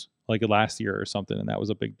views like last year or something, and that was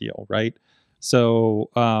a big deal, right? So,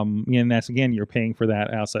 and that's, again, you're paying for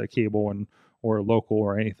that outside of cable and local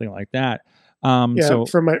or anything like that. Yeah, So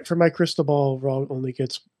for my crystal ball, Raw only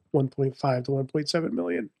gets 1.5 to 1.7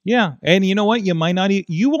 million. yeah, and you know what? You might not,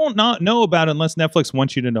 you won't not know about it unless Netflix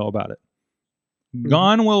wants you to know about it.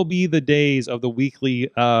 Gone will be the days of the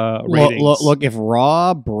weekly ratings. Look, if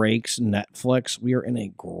Raw breaks Netflix, we are in a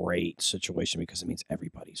great situation because it means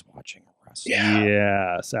everybody's watching wrestling.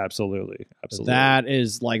 Yes, absolutely. That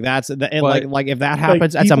is like if that Like,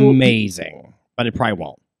 happens, that's people- amazing. But it probably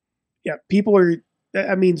won't. Yeah,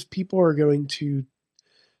 that means people are going to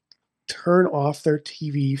turn off their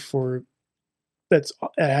TV that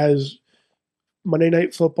has Monday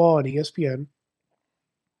Night Football on ESPN,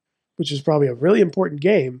 which is probably a really important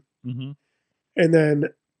game, Mhm. and then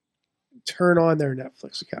turn on their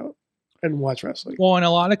Netflix account and watch wrestling. Well, in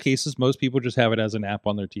a lot of cases, most people just have it as an app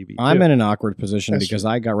on their TV. I'm too. in an awkward position That's because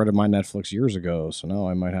I got rid of my Netflix years ago, so now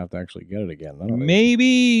I might have to actually get it again. I don't really-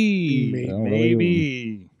 Maybe. I don't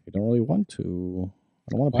I don't really want to.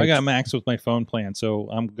 I don't want to pay. I got Max with my phone plan, so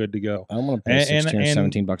I'm good to go. I don't want to pay And- 16 or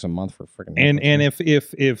and- $17 a month for freaking. And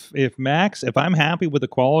if Max, if I'm happy with the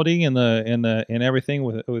quality and everything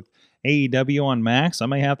with AEW on Max, I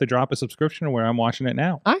may have to drop a subscription where I'm watching it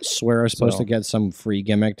now. I swear I was supposed So- to get some free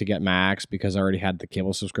gimmick to get Max because I already had the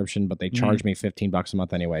cable subscription, but they charged me $15 a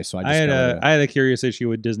month anyway. So I had a curious issue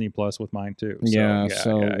with Disney Plus with mine too. So, Yeah,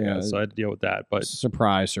 so yeah. I had to deal with that. But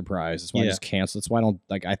surprise. That's why I Yeah. just cancel. That's why I don't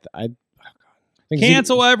like. I think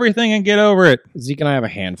cancel everything and get over it. Zeke and I have a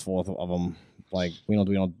handful of them. Like we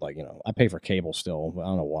don't like I pay for cable still. But I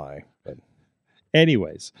don't know why. But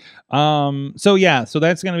Anyways, so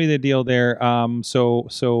that's gonna be the deal there.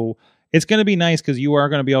 So it's gonna be nice because you are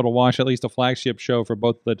gonna be able to watch at least a flagship show for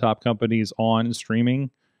both the top companies on streaming,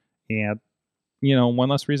 and one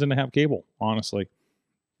less reason to have cable, honestly.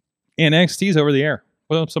 And NXT's over the air.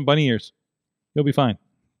 Put up some bunny ears, you'll be fine.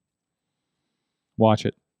 Watch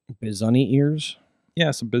it. Bizunny ears.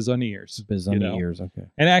 Yeah, some Bizunny ears. Bizunny ears. Okay.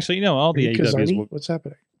 And actually, all the AEWs. Kazani? What's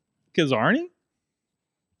happening? Kazarni?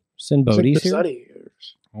 Sin Bodhi's here. Sunny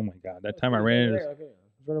ears. Oh my god! That time I ran into. Okay,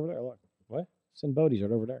 it's right over there. Look. What? Sin Bodhi's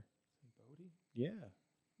right over there. Yeah.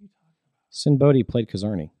 Sin Bodhi played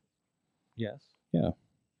Kazarni. Yes. Yeah.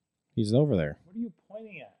 He's over there. What are you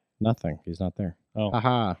pointing at? Nothing. He's not there. Oh.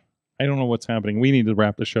 Haha. I don't know what's happening. We need to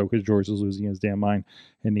wrap the show because George is losing his damn mind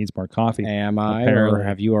and needs more coffee. Am I? Apparently. Or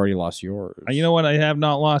have you already lost yours? You know what? I have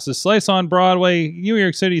not lost. A slice on Broadway, New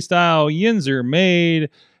York City style. Yinzer made.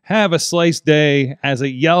 Have a slice day as it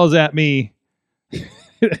yells at me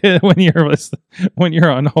when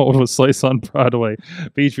you're on hold with Slice on Broadway,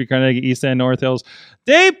 Beachview, Carnegie, East End, North Hills.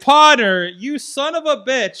 Dave Potter, you son of a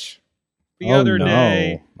bitch! The other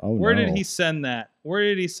day, where did he send that? Where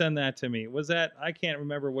did he send that to me? Was that I can't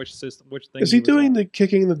remember which system, which thing. Is he doing the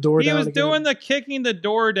kicking the door down? He was again? doing the kicking the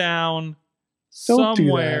door down Don't do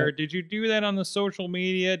somewhere. that. Did you do that on the social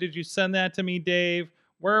media? Did you send that to me, Dave?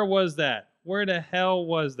 Where was that? Where the hell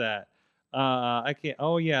was that? I can't.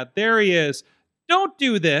 Oh yeah, there he is. Don't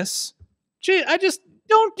do this. Gee,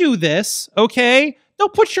 don't do this. Okay,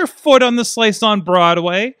 don't put your foot on the Slice on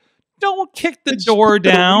Broadway. Don't kick the door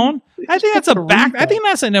down. I think that's I think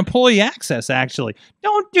that's an employee access. Actually,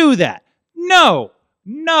 don't do that. No.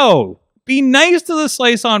 Be nice to the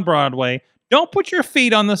Slice on Broadway. Don't put your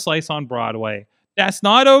feet on the Slice on Broadway. That's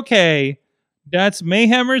not okay. That's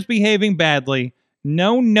Mayhemers behaving badly.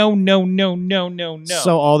 No.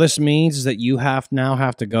 So all this means is that you have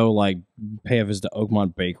to go like pay a visit to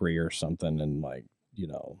Oakmont Bakery or something, and like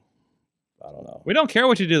I don't know. We don't care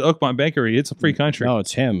what you do at Oakmont Bakery. It's a free country. No,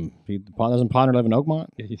 it's him. Doesn't Potter live in Oakmont?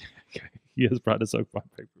 He has brought us Oakmont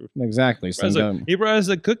Bakery. Exactly. He brought us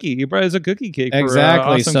a cookie. He brought us a cookie cake.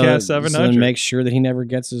 Exactly. For, Awesome Cast 700. So make sure that he never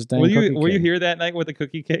gets his dang Were cookie you cake. here that night with a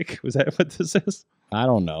cookie cake? Was that what this is? I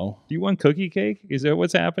don't know. Do you want cookie cake? Is that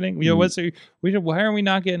what's happening? Why are we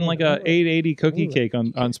not getting like a 880 cookie cake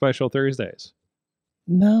on special Thursdays?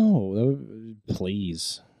 No,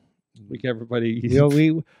 please. Like everybody.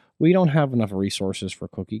 We don't have enough resources for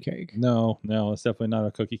cookie cake. No, it's definitely not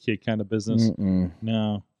a cookie cake kind of business. Mm-mm.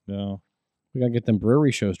 No. We gotta get them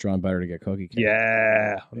brewery shows drawn better to get cookie cake.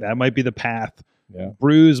 Yeah, that might be the path. Yeah.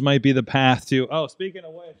 Brews might be the path to. Oh, speaking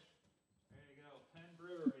of which, there you go. Penn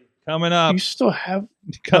Brewery coming up. You still have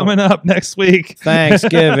Up next week.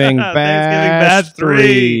 Thanksgiving Batch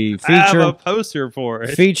 3. I have a poster for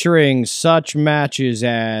it. Featuring such matches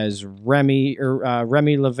as Remy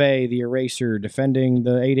LeVay, the Eraser, defending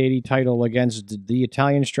the 880 title against the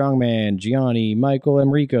Italian Strongman, Gianni Michael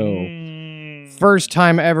Enrico. First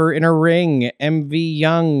time ever in a ring, MV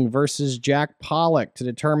Young versus Jack Pollock to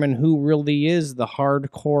determine who really is the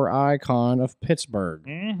hardcore icon of Pittsburgh.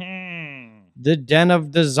 The Den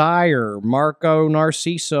of Desire, Marco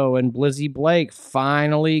Narciso and Blizzy Blake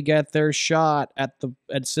finally get their shot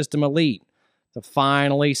at System Elite to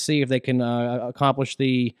finally see if they can accomplish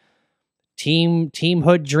the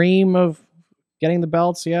teamhood dream of getting the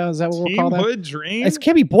belts. Yeah, is that what we'll call that? Teamhood dream? It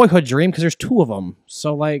can't be boyhood dream because there's 2 of them.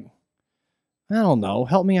 So, like, I don't know.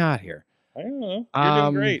 Help me out here. I don't know. You're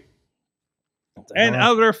doing great. And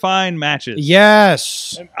Hell? other fine matches.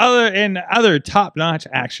 Yes. And other top-notch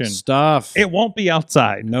action. Stuff. It won't be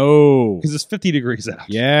outside. No. Because it's 50 degrees out.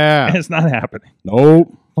 Yeah. And it's not happening.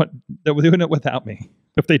 Nope. What, they're doing it without me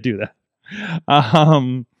if they do that.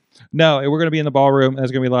 No, we're going to be in the ballroom.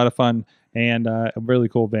 That's going to be a lot of fun. And a really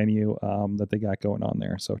cool venue that they got going on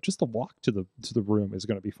there. So just the walk to the room is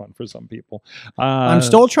going to be fun for some people. I'm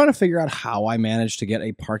still trying to figure out how I managed to get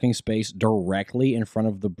a parking space directly in front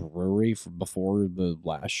of the brewery before the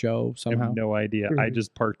last show somehow. I have no idea. I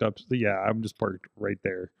just parked up. Yeah, I'm just parked right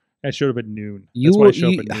there. I showed up at noon. That's why I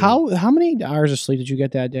showed up at noon. How many hours of sleep did you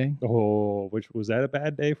get that day? Oh, was that a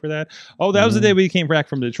bad day for that? Oh, that was the day we came back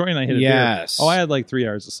from Detroit and I hit a beer. Oh, I had like 3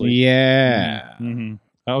 hours of sleep. Yeah. Mm-hmm.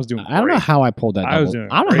 I was doing. I don't know how I pulled that. I don't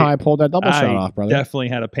know how I pulled that double shot off, brother. Definitely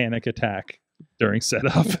had a panic attack during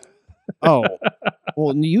setup. Oh,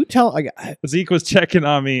 well, you tell. Zeke was checking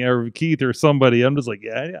on me, or Keith, or somebody. I'm just like,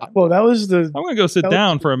 yeah. Well, that was the. I'm gonna go sit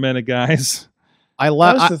down for a minute, guys. That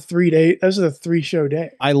was the 3 day. That was the 3-show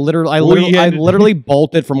day. I literally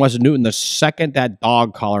bolted from West Newton the second that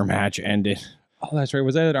dog collar match ended. Oh, that's right.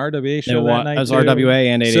 Was that an RWA show that night? It was RWA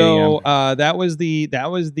and 8 So that was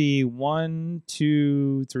the 1,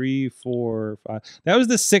 2, 3, 4, 5. That was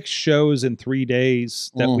the 6 shows in 3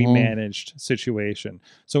 days that we managed situation.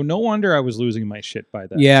 So no wonder I was losing my shit by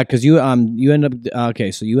then. Yeah, because you end up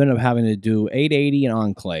so you end up having to do 880 and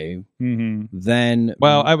Enclave. Then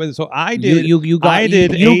I did you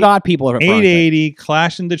got people at 880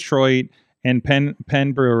 Clash in Detroit and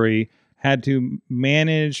Penn Brewery. Had to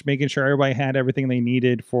manage making sure everybody had everything they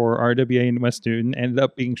needed for RWA and West Newton. Ended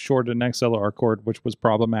up being short an XLR cord, which was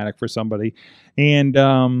problematic for somebody, and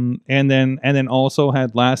then also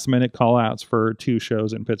had last minute call outs for 2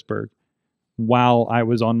 shows in Pittsburgh while I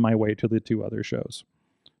was on my way to the 2 other shows.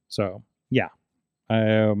 So yeah,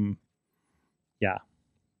 that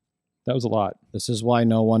was a lot. This is why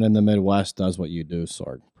no one in the Midwest does what you do,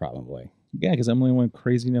 Sorg. Probably. Yeah, because I'm the only one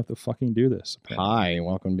crazy enough to fucking do this. Apparently. Hi,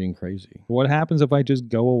 welcome to being crazy. What happens if I just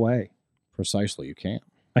go away? Precisely, you can't.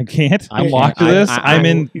 I can't? I'm locked to this? I'm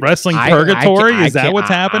in wrestling purgatory? Is that what's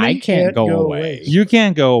happening? I can't go away. You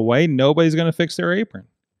can't go away. Nobody's going to fix their apron.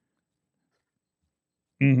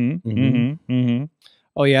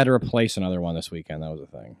 Oh, you had to replace another one this weekend. That was a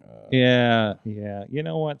thing. Yeah. You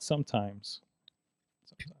know what? Sometimes.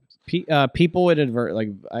 People would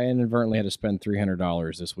I inadvertently had to spend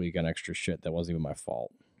 $300 this week on extra shit that wasn't even my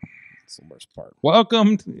fault. That's the worst part.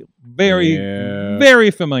 Welcome to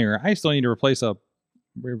very familiar. I still need to replace a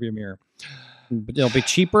rearview mirror. But it'll be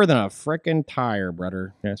cheaper than a frickin' tire,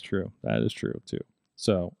 brother. That's true. That is true too.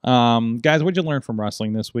 So, guys, what'd you learn from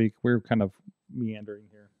wrestling this week? We're kind of meandering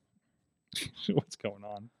here. What's going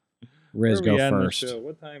on? Rizz, go first.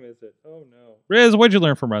 What time is it? Oh no, Rizz, what'd you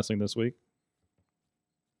learn from wrestling this week?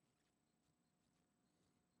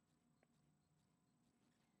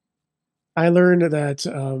 I learned that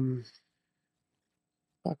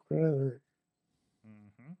what did I learn?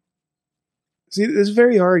 See, it's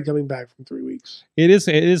very hard coming back from 3 weeks. It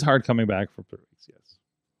is hard coming back from 3 weeks, yes.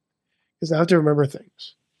 Because I have to remember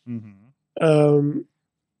things. I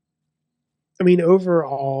mean,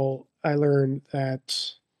 overall, I learned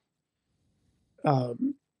that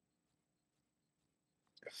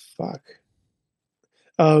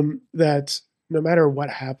that no matter what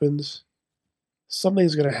happens,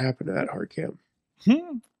 something's going to happen at Hardcam.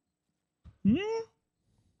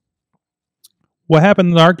 What happened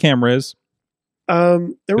in the Hardcam, Rizz?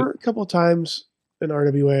 There were a couple of times in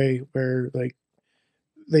RWA where like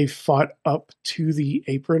they fought up to the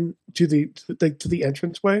apron, to the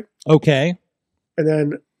entranceway. Okay. And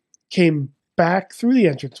then came back through the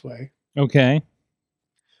entranceway. Okay.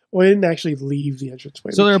 Well, they didn't actually leave the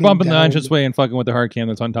entranceway. So they're bumping the entranceway and fucking with the hard cam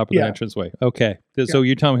that's on top of the entranceway. Okay. So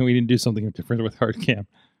you're telling me we didn't do something different with hard cam.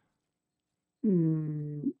 I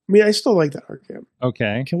mean, I still like that hard cam.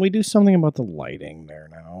 Okay. Can we do something about the lighting there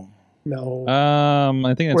now? No. I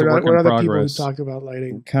think that's a work in progress. People who talk about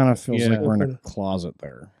lighting. It kind of feels like we're in a closet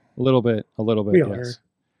there. A little bit. Yes.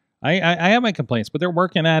 I have my complaints, but they're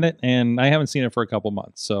working at it, and I haven't seen it for a couple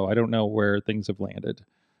months, so I don't know where things have landed.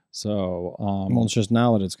 So, well, it's just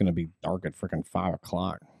now that it's going to be dark at freaking 5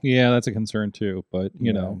 o'clock. yeah, that's a concern too. But you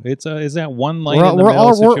Yeah. know, it's is that one light in the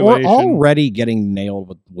middle situation? We're already getting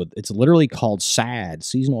nailed with. It's literally called SAD,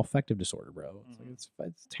 seasonal affective disorder, bro. It's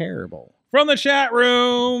terrible. From the chat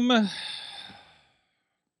room,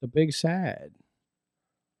 The big SAD.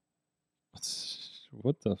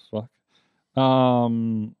 what the fuck? I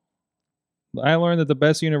learned that the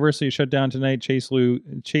best university shut down tonight. Chase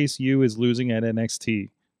U is losing at NXT.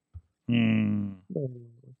 Mad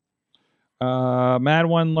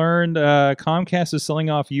One learned Comcast is selling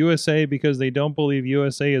off USA because they don't believe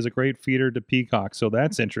USA is a great feeder to Peacock. So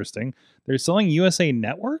that's interesting. They're selling USA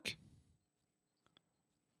Network?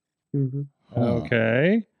 Mm-hmm.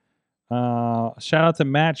 Okay. Shout out to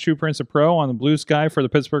Matt, Shoe Prince of Pro, on the Blue Sky for the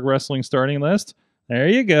Pittsburgh Wrestling starting list. There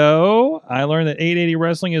you go. I learned that 880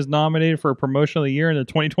 Wrestling is nominated for Promotion of the Year in the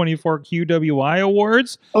 2024 QWI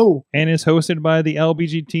Awards. Oh. And is hosted by the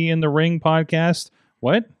LBGT in the Ring podcast.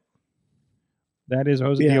 What? That is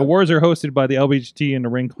hosted. Yeah. The awards are hosted by the LBGT in the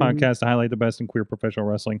Ring podcast to highlight the best in queer professional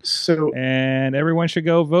wrestling. So, and everyone should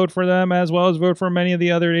go vote for them as well as vote for many of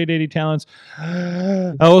the other 880 talents.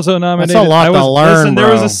 Also nominated. That's a lot to learn, listen, there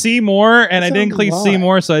was bro. a C more, and That's I didn't a click lot. C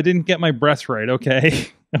more, so I didn't get my breath right. Okay,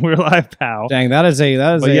 we're live, pal. Dang, that is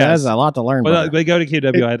a lot to learn. But they go to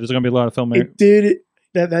QWI. There's going to be a lot of film. it did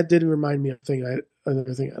that did remind me of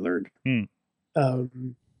another thing I learned.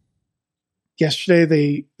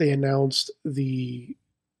 Yesterday they announced the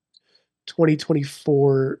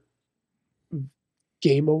 2024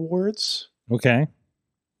 Game Awards. Okay.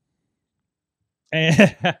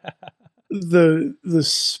 The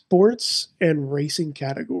sports and racing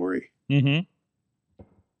category. Mm-hmm.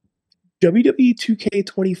 WWE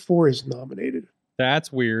 2K24 is nominated.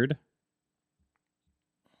 That's weird.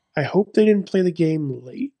 I hope they didn't play the game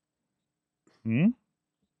late. Hmm?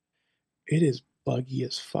 It is buggy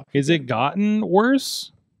as fuck. Is it gotten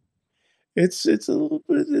worse? It's a little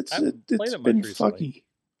bit. It's haven't played it's it much been recently. fucky.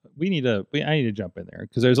 I need to jump in there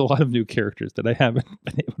because there's a lot of new characters that I haven't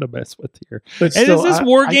been able to mess with here. But And still, is this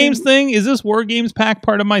War Games thing? Is this War Games pack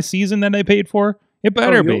part of my season that I paid for? It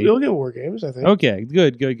better be. You'll get War Games, I think. Okay,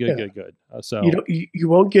 good. Yeah. So You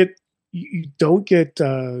won't get you don't get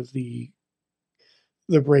the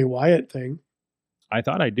Bray Wyatt thing. I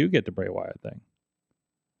thought I do get the Bray Wyatt thing.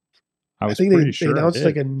 I think pretty they sure I announced did.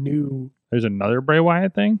 like a new. There's another Bray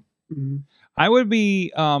Wyatt thing. Mhm. I would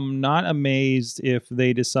be not amazed if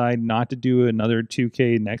they decide not to do another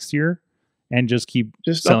 2K next year and just keep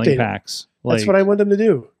Just selling update it. packs. That's what I want them to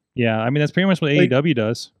do. Yeah, I mean that's pretty much what Like- AEW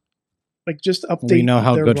does. Like just update. We know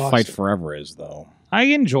how their good roster. Fight Forever is, though. I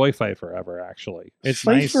enjoy Fight Forever. Actually, it's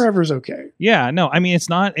Fight nice. Forever's okay. Yeah, no, I mean it's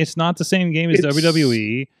not the same game as It's-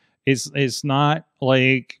 WWE. It's not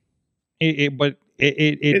like but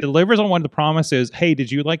it delivers on what the promise is. Hey,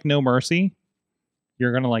 did you like No Mercy?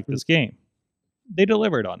 You're gonna like this game. They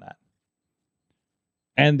delivered on that.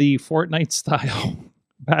 And the Fortnite style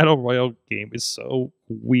battle royal game is so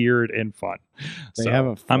weird and fun. They So, have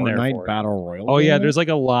a I'm there Fortnite for it. Battle Royal. Oh yeah, game? there's like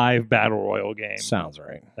a live battle royal game. Sounds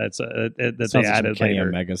right. That's that they Sounds like some added Kenny later.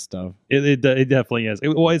 Omega stuff. It definitely is.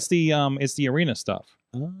 It's the arena stuff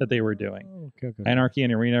that they were doing. Okay. Anarchy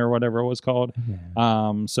and Arena or whatever it was called.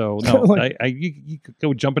 Yeah. So no, Like- you could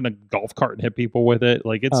go jump in a golf cart and hit people with it.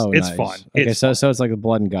 Like it's nice. fun. Okay, It's so fun. it's like the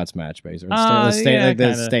blood and guts match, basically. Yeah, the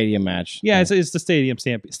kinda. stadium match. Yeah, it's the stadium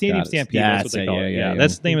stampede. Stadium Got it. stampede. That's what That's they it. call Yeah, it. yeah, yeah.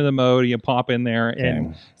 That's the name of the mode. You pop in there, Okay.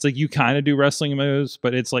 and it's like you kind of do wrestling moves,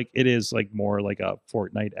 but it is like more like a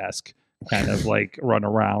Fortnite esque kind of like run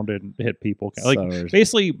around and hit people. Like So-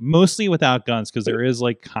 basically, mostly without guns because there is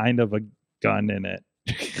like kind of a gun in it.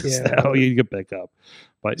 Yeah. So you could pick up,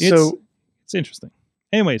 but it's interesting.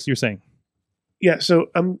 Anyways, you're saying. Yeah, so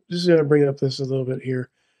I'm just going to bring up this a little bit here.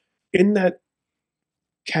 In that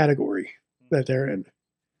category that they're in,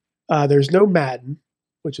 there's no Madden,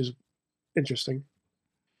 which is interesting.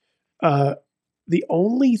 The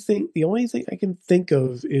only thing I can think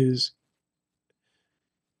of is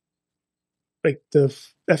like the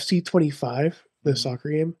FC25, the soccer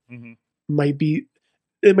game, might be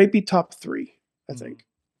top 3, I think.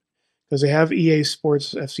 Because they have EA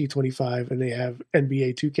Sports FC25 and they have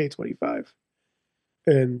NBA 2K25.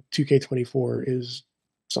 And 2K24 is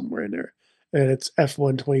somewhere in there. And it's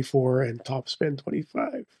F124 and Top Spin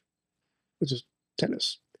 25, which is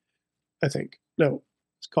tennis, I think. No,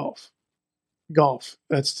 it's golf. Golf,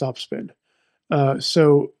 that's Top Spin.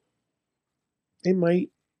 So they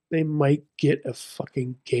might get a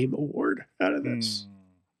fucking game award out of this.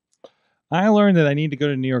 I learned that I need to go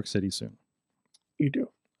to New York City soon. You do.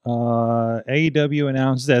 AEW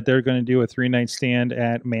announced that they're going to do a 3-night stand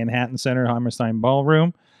at Manhattan Center Hammerstein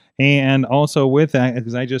Ballroom, And also with that,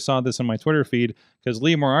 because I just saw this in my Twitter feed, because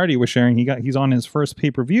Lee Moriarty was sharing, he's on his first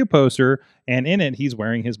pay-per-view poster, and in it he's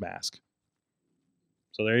wearing his mask.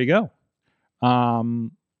 So there you go. I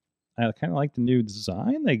kind of like the new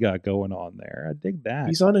design they got going on there. I dig that.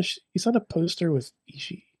 He's on a poster with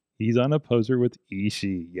Ishii. He's on a poster with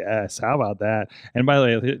Ishii. Yes, how about that? And by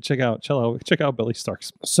the way, check out Billy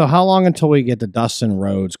Stark's. So how long until we get the Dustin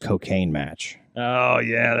Rhodes cocaine match? Oh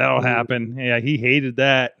yeah, that'll happen. Yeah, he hated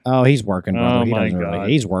that. Oh, he's working, brother. Oh, He my doesn't God.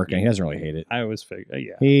 really. He's working. He doesn't really hate it. I always figure,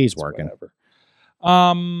 yeah, He's it's working. whatever.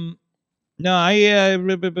 No,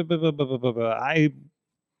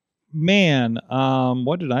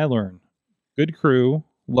 what did I learn? Good crew,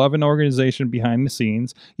 love and organization behind the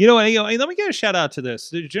scenes. You know what? Let me give a shout out to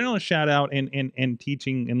this. The general shout out and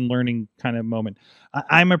teaching and learning kind of moment.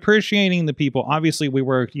 I'm appreciating the people. Obviously, we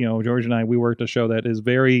worked, George and I, we worked a show that is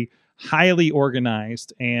very highly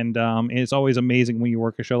organized, and it's always amazing when you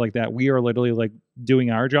work a show like that. We are literally like doing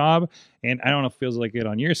our job, and I don't know if it feels like it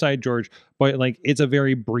on your side, George, but like it's a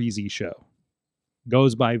very breezy show.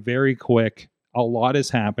 Goes by very quick. A lot is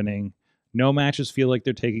happening. No matches feel like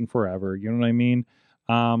they're taking forever. You know what I mean?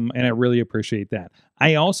 And I really appreciate that.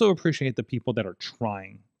 I also appreciate the people that are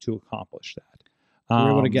trying to accomplish that. We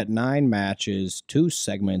were able to get 9 matches, 2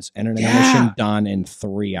 segments, and an intermission done in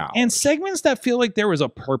 3 hours. And segments that feel like there was a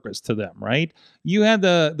purpose to them, right? You had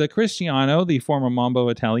the Cristiano, the former Mambo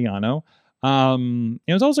Italiano.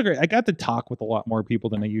 It was also great. I got to talk with a lot more people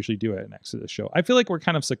than I usually do at next to the show. I feel like we're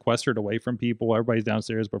kind of sequestered away from people. Everybody's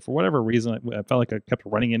downstairs, but for whatever reason, I felt like I kept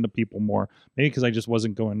running into people more. Maybe because I just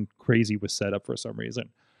wasn't going crazy with setup for some reason.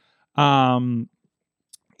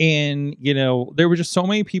 And, there were just so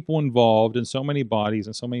many people involved and so many bodies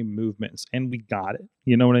and so many movements, and we got it.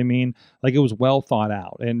 You know what I mean? Like, it was well thought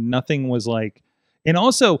out, and nothing was like, and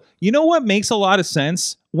also, you know what makes a lot of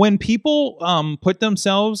sense? When people put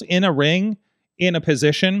themselves in a ring, in a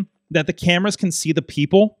position that the cameras can see the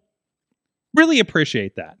people, really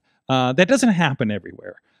appreciate that. That doesn't happen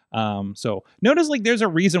everywhere. So notice, like, there's a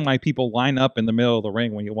reason why people line up in the middle of the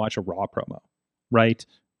ring when you watch a Raw promo, right?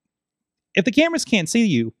 If the cameras can't see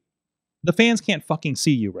you, the fans can't fucking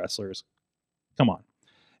see you, wrestlers. Come on.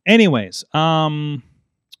 Anyways,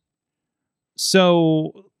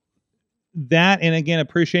 so that, and again,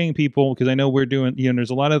 appreciating people, because I know we're doing, there's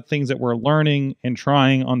a lot of things that we're learning and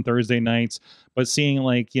trying on Thursday nights, but seeing,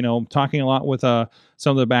 like, talking a lot with some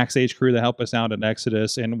of the backstage crew that help us out at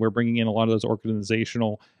Exodus, and we're bringing in a lot of those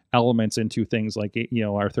organizational elements into things like,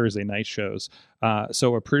 our Thursday night shows.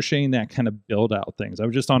 So appreciating that kind of build out things. I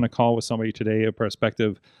was just on a call with somebody today, a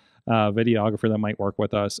prospective videographer that might work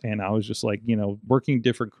with us, and I was just like, working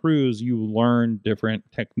different crews, you learn different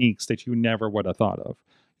techniques that you never would have thought of.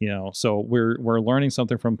 So we're learning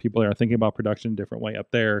something from people that are thinking about production a different way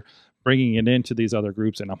up there, bringing it into these other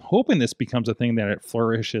groups, and I'm hoping this becomes a thing that it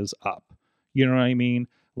flourishes up. You know what I mean?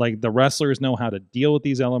 Like, the wrestlers know how to deal with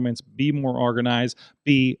these elements, be more organized,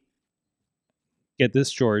 get this,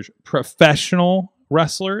 George, professional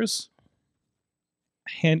wrestlers,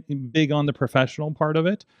 big on the professional part of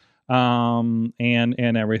it,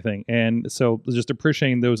 and everything. And so just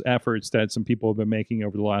appreciating those efforts that some people have been making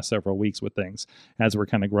over the last several weeks with things, as we're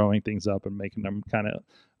kind of growing things up and making them kind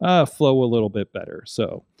of flow a little bit better.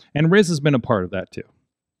 So, and Rizz has been a part of that too.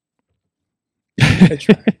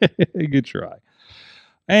 Good try.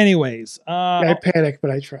 Anyways, I panic, but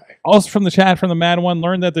I try. Also from the chat, from the Mad One,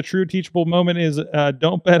 learned that the true teachable moment is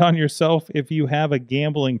don't bet on yourself if you have a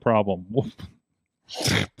gambling problem.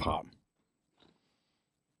 Pop.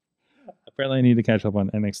 Apparently, I need to catch up on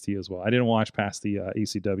NXT as well. I didn't watch past the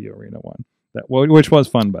ECW Arena one, which was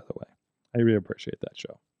fun, by the way. I really appreciate that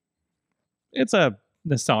show. It's a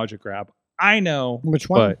nostalgia grab. I know. Which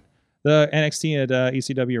one? But the NXT at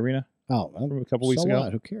ECW Arena. Oh, from a couple weeks ago.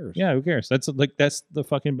 What? Who cares? Yeah, who cares? That's the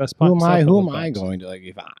fucking best. Who am I going to, like?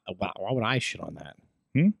 Why would I shit on that?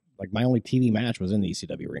 Like, my only TV match was in the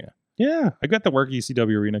ECW Arena. Yeah, I got to work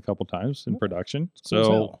ECW Arena a couple times in production,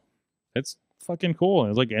 so it's fucking cool. And it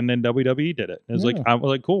was like, and then WWE did it. It was like, I was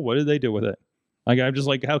like, cool. What did they do with it? Like, I'm just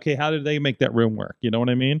like, okay, how did they make that room work? You know what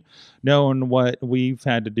I mean? Knowing what we've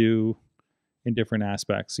had to do in different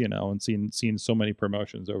aspects, and seen so many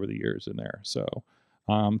promotions over the years in there. So,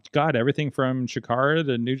 God, everything from Chikara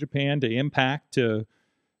to New Japan to Impact to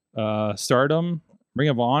Stardom, Ring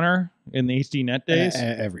of Honor in the HD Net days.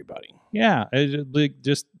 Everybody. Yeah,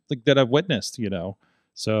 just like that I've witnessed,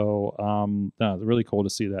 So, no, it's really cool to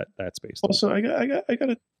see that space. Also, I got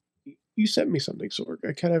a. You sent me something, Sorg.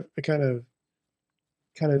 I kind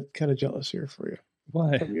of jealous here for you.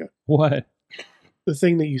 What? From you. What? The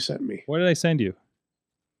thing that you sent me. What did I send you?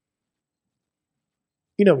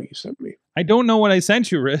 You know what you sent me. I don't know what I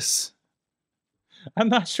sent you, Rizz. I'm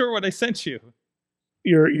not sure what I sent you.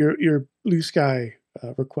 Your Blue Sky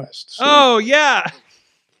request. So. Oh, yeah.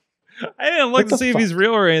 I didn't look What to the see if he's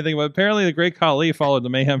real or anything, but apparently the Great Khali followed the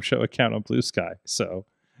Mayhem Show account on Blue Sky. So,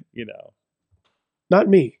 Not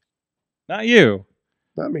me. Not you.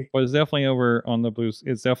 Not me. But it's definitely over on the Blues.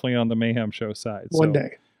 It's definitely on the Mayhem Show side. One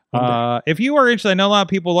day. If you are interested, I know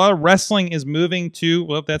a lot of wrestling is moving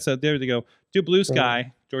to, there they go, to Blue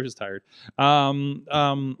Sky. George is tired.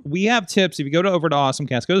 We have tips. If you go over to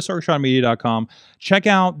AwesomeCast, go to sorgatronmedia.com. Check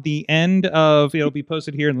out the end of, it'll be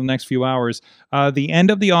posted here in the next few hours. The end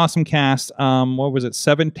of the AwesomeCast, what was it?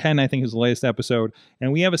 710, I think is the latest episode.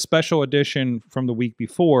 And we have a special edition from the week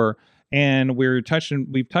before. And we've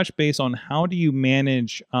touched base on how do you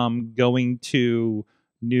manage going to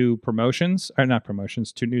new promotions, or not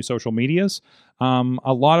promotions, to new social medias.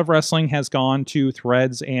 A lot of wrestling has gone to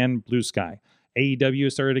Threads and Blue Sky. AEW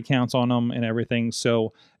has started accounts on them and everything.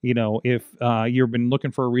 So, if you've been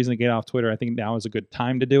looking for a reason to get off Twitter, I think now is a good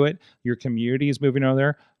time to do it. Your community is moving over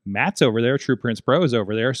there. Matt's over there. True Prince Pro is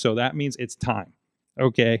over there. So that means it's time.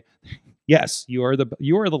 Okay. Yes, you are the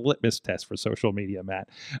litmus test for social media, Matt.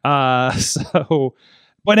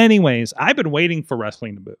 But anyways, I've been waiting for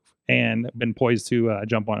wrestling to move and been poised to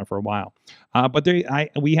jump on it for a while. But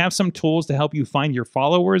we have some tools to help you find your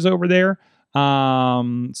followers over there.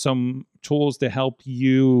 Some tools to help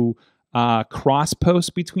you cross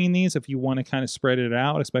post between these if you want to kind of spread it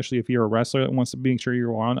out, especially if you're a wrestler that wants to make sure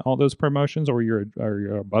you're on all those promotions, or you're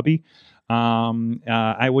a bubby.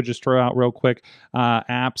 I would just throw out real quick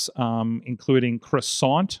apps, including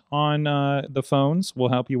Croissant on the phones will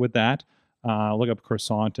help you with that. Look up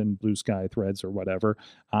Croissant and Blue Sky Threads or whatever.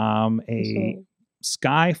 A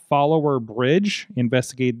Sky Follower Bridge,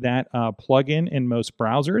 investigate that plugin in most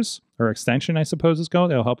browsers, or extension, I suppose it's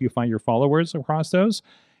called. It'll help you find your followers across those.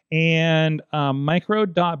 And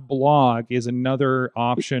micro.blog is another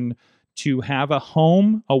option to have a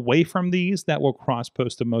home away from these that will cross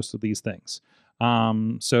post to most of these things.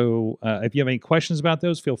 So if you have any questions about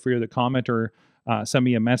those, feel free to comment or send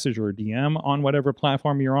me a message or a DM on whatever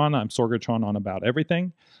platform you're on. I'm Sorgatron on about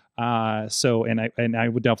everything. So I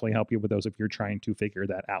would definitely help you with those if you're trying to figure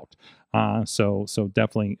that out. So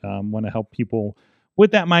definitely want to help people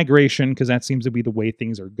with that migration, because that seems to be the way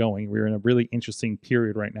things are going. We're in a really interesting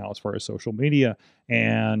period right now as far as social media,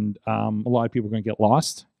 and a lot of people are going to get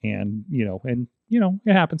lost, and it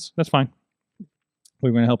happens. That's fine.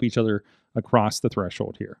 We're going to help each other across the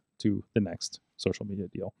threshold here to the next social media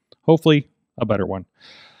deal. Hopefully a better one.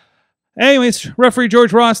 Anyways, referee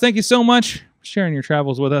George Ross, thank you so much for sharing your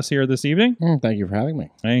travels with us here this evening. Thank you for having me.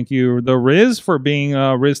 Thank you, the Rizz, for being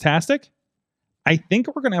Rizz-tastic. I think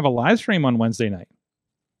we're going to have a live stream on Wednesday night.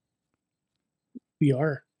 We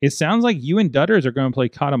are. It sounds like you and Dutters are going to play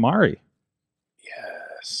Katamari.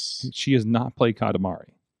 Yes. She has not played Katamari.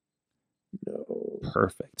 No.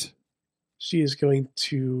 Perfect. She is going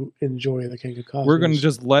to enjoy the King of Cosmos. We're going to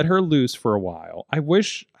just let her loose for a while. I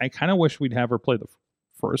kind of wish we'd have her play the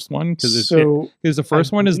first one, because the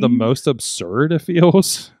first one is the most absurd, it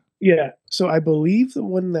feels. Yeah. So I believe the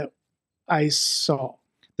one that I saw.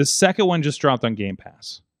 The second one just dropped on Game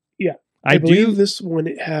Pass. Yeah. I believe this one,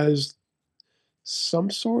 it has some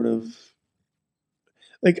sort of,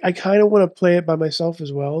 like, I kind of want to play it by myself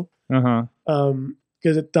as well. Uh-huh.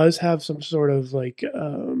 Because it does have some sort of like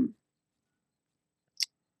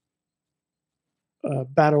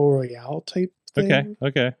battle royale type thing.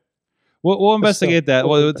 Okay. We'll investigate that.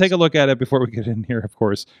 We'll take a look at it before we get in here, of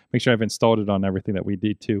course. Make sure I've installed it on everything that we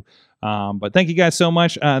did too. But thank you guys so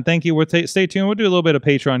much. Thank you. Stay tuned. We'll do a little bit of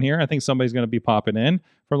Patreon here. I think somebody's going to be popping in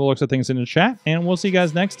from the looks of things in the chat. And we'll see you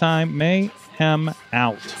guys next time. Mayhem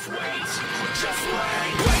out.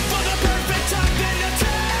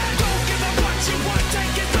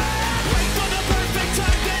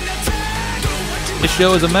 This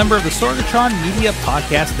show is a member of the Sorgatron Media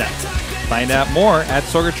Podcast Network. Find out more at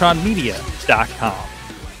sorgatronmedia.com.